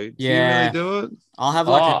though. Do you really do it? I'll have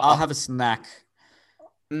I'll have a snack.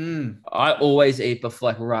 I always eat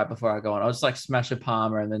right before I go on. I'll just like smash a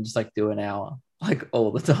Palmer and then just like do an hour, like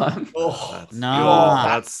all the time. Oh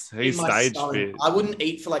no, he's stage fit. I wouldn't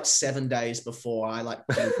eat for like 7 days before I like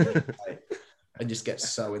and just get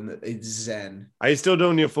so it's zen. Are you still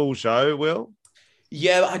doing your full show, Will?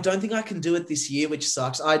 Yeah, I don't think I can do it this year, which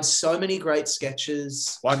sucks. I had so many great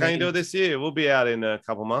sketches. Why can't you do it this year? We'll be out in a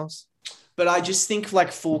couple months. But I just think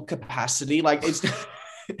like full capacity, like it's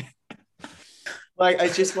like I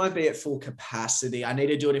just won't be at full capacity. I need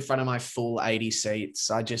to do it in front of my full 80 seats.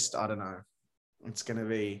 I don't know. It's going to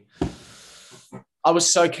be... I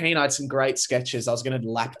was so keen. I had some great sketches. I was going to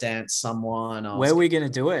lap dance someone. Where are we going to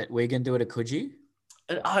do it? We're going to do it at Coogee?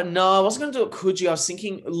 No, I wasn't going to do it Coogee. I was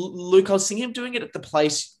thinking, Luke, I was thinking of doing it at the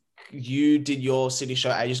place you did your city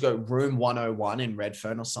show ages ago, Room 101 in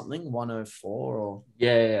Redfern or something, 104 or...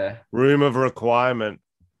 Yeah. Room of requirement.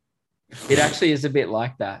 It actually is a bit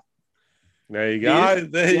like that. There you go.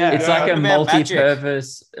 It's like a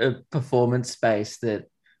multi-purpose performance space that...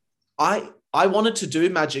 I wanted to do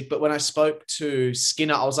magic, but when I spoke to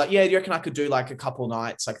Skinner, I was like, yeah, you reckon I could do like a couple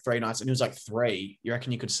nights, like 3 nights? And he was like, 3? You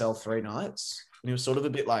reckon you could sell 3 nights? And he was sort of a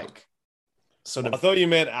bit like, I thought you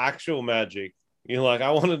meant actual magic. You're like,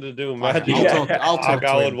 I wanted to do magic. I'll talk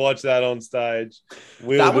I would watch that on stage.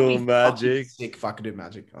 We'll do magic. Sick if I could do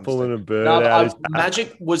magic. Pulling a bird out.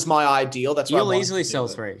 Magic was my ideal. That's why you'll easily sell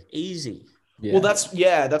 3. Easy. Yeah. Well, that's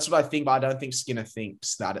what I think, but I don't think Skinner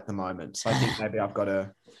thinks that at the moment. So I think maybe I've got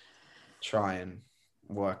to try and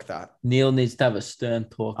work that. Neil needs to have a stern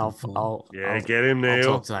talk. I'll Get him, I'll Neil.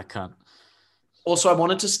 talk to that cunt. Also, I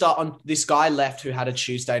wanted to start on this guy left who had a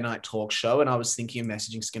Tuesday night talk show, and I was thinking of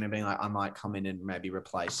messaging Skinner, being like, I might come in and maybe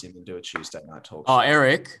replace him and do a Tuesday night talk show. Oh,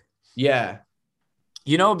 Eric, Yeah.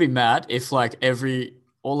 you know, it'd be mad if like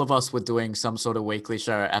all of us were doing some sort of weekly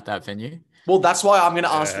show at that venue. Well, that's why I'm going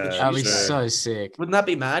to ask for the That'd be Tuesday. so sick. Wouldn't that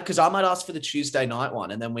be mad? Because I might ask for the Tuesday night one,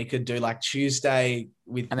 and then we could do like Tuesday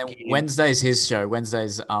with. And then Wednesday's his show.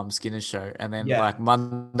 Wednesday's Skinner's show, and then Yeah. like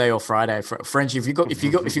Monday or Friday. Frenchy, if you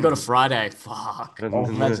got a Friday, fuck,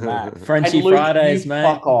 that's mad. Frenchy And Luke, Fridays, you mate.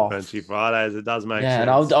 Fuck off. Frenchy Fridays, it does make Yeah, sense. and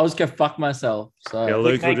I'll just go fuck myself. So Yeah, Luke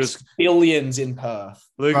Luke will makes just billions in Perth.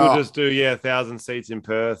 will just do 1,000 seats in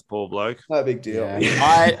Perth, poor bloke. No big deal.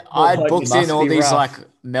 Yeah. I Well, booked it must in all be these rough. like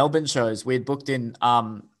Melbourne shows. We'd booked in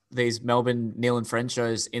these Melbourne Neil and Friend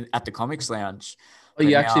shows at the Comics Lounge. Oh,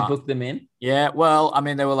 you But actually now- booked them in? Yeah, well, I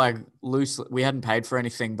mean, they were like loosely. We hadn't paid for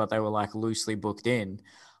anything, but they were like loosely booked in.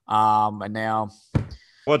 And now,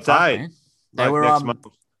 What fuck, day? man. They Like were next month.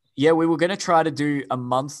 Yeah, we were gonna try to do a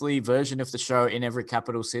monthly version of the show in every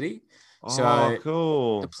capital city. So Oh,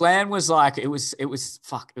 cool. the plan was like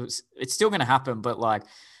it's still gonna happen, but like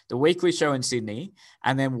the weekly show in Sydney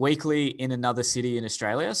and then weekly in another city in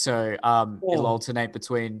Australia. So it'll alternate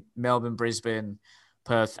between Melbourne, Brisbane,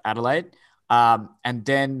 Perth, Adelaide. And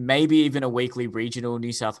then maybe even a weekly regional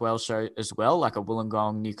New South Wales show as well, like a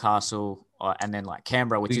Wollongong, Newcastle, and then like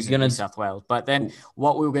Canberra, which is in New South Wales. But then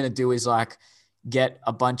what we were going to do is like get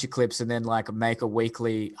a bunch of clips and then like make a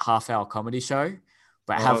weekly half-hour comedy show,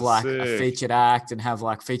 but have like a sick. featured act and have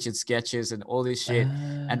like featured sketches and all this shit,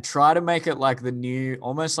 and try to make it like the new,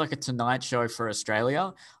 almost like a Tonight Show for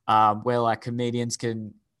Australia, where like comedians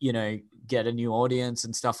can, you know, get a new audience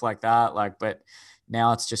and stuff like that. Like, but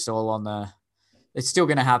now it's just all on the. It's still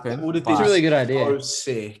going to happen. That would have It's been a really good idea. so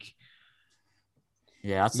sick.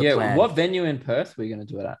 Yeah, that's the plan. What venue in Perth were you going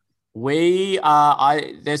to do it at?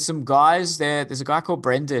 There's some guys there. There's a guy called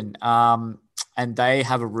Brendan, and they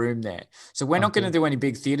have a room there. So we're not going to do any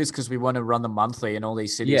big theaters because we want to run the monthly in all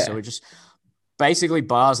these cities. Yeah. So we're just basically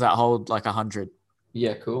bars that hold like 100.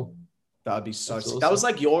 Yeah, cool. That would be so That's sick. awesome. That was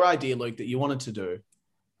like your idea, Luke, that you wanted to do.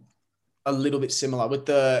 A little bit similar with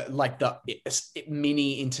the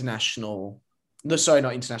mini international. No, sorry,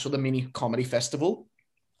 not international. The mini comedy festival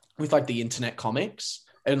with like the internet comics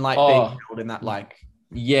and like being held in that like.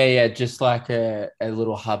 Yeah, just like a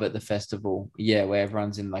little hub at the festival. Yeah, where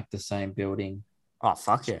everyone's in like the same building. Oh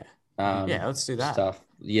fuck yeah! Yeah, Let's do that. Stuff.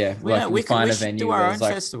 Yeah, We find a should venue do where our own there's,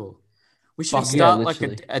 like, festival. We should Fuck yeah, start like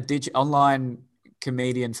literally. a online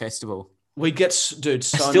comedian festival. We get, dude.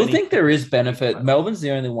 So I still many- think there is benefit. Melbourne's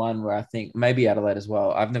the only one where I think maybe Adelaide as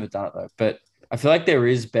well. I've never done it though, but I feel like there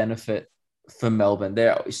is benefit for Melbourne.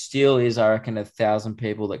 There still is, I reckon, 1,000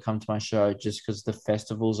 people that come to my show just because the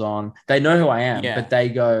festival's on. They know who I am, Yeah. but they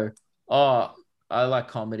go, "Oh, I like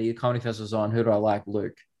comedy. The comedy festival's on. Who do I like?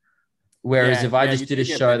 Luke." Whereas Yeah, if I yeah, just you did do a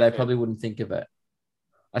get show, they benefit. probably wouldn't think of it.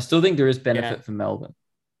 I still think there is benefit Yeah. for Melbourne.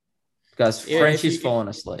 Guys, Yeah, Frenchy's if you fallen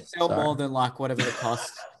asleep. Sell Sorry. more than like whatever it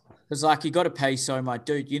costs. Because like you got to pay so much,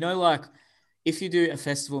 dude. You know, like if you do a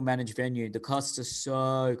festival managed venue, the costs are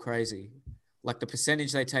so crazy. Like the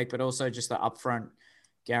percentage they take, but also just the upfront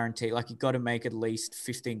guarantee. Like you got to make at least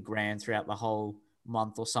 15 grand throughout the whole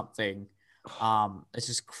month or something. It's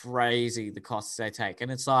just crazy the costs they take,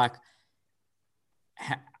 and it's like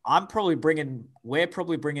we're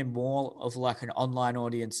probably bringing more of like an online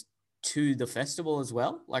audience to the festival as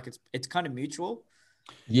well. Like it's kind of mutual.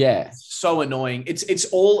 Yeah. so annoying.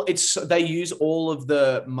 They use all of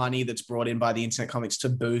the money that's brought in by the internet comics to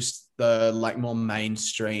boost the like more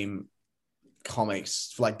mainstream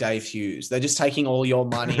comics, like Dave Hughes. They're just taking all your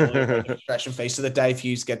money, all your registration fees, so that Dave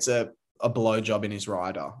Hughes gets a blowjob in his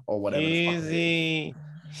rider or whatever. the fuck it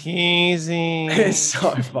is. Easy. It's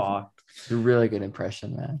so fucked. It's a really good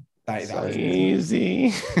impression, man. That So- was-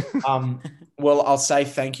 Easy. Well, I'll say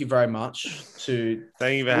thank you very much to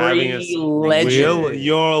Thank you for having us. three legends. Will,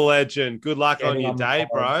 you're a legend. Good luck on Getting your on the date,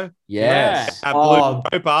 pod. bro. Yes. At Oh.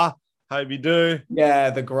 Blue Roper. Hope you do.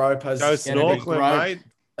 Yeah, the gropers. Go Get a big snorkeling,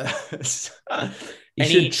 rope. mate. You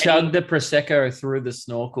should chug the Prosecco through the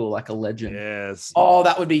snorkel like a legend. Yes. Oh,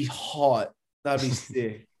 that would be hot. That'd be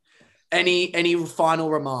sick. Any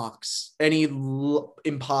final remarks? Any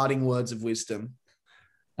imparting words of wisdom?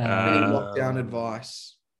 Any lockdown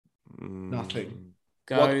advice? Nothing.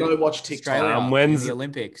 Go watch TikTok. Australia in When's- the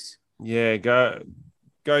Olympics. Yeah, go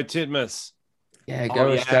Titmus. Yeah, go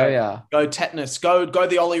Oh, yeah. Australia. Go tetanus. Go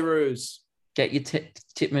the Ollie Roos. Get your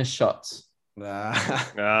Titmus shots.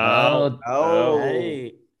 Oh,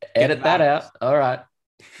 Hey, Edit that out. All right.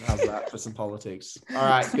 How's that for some politics? All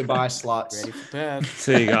right. Goodbye, sluts. ready for Perth.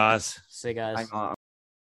 see you guys. See you guys. Hang on.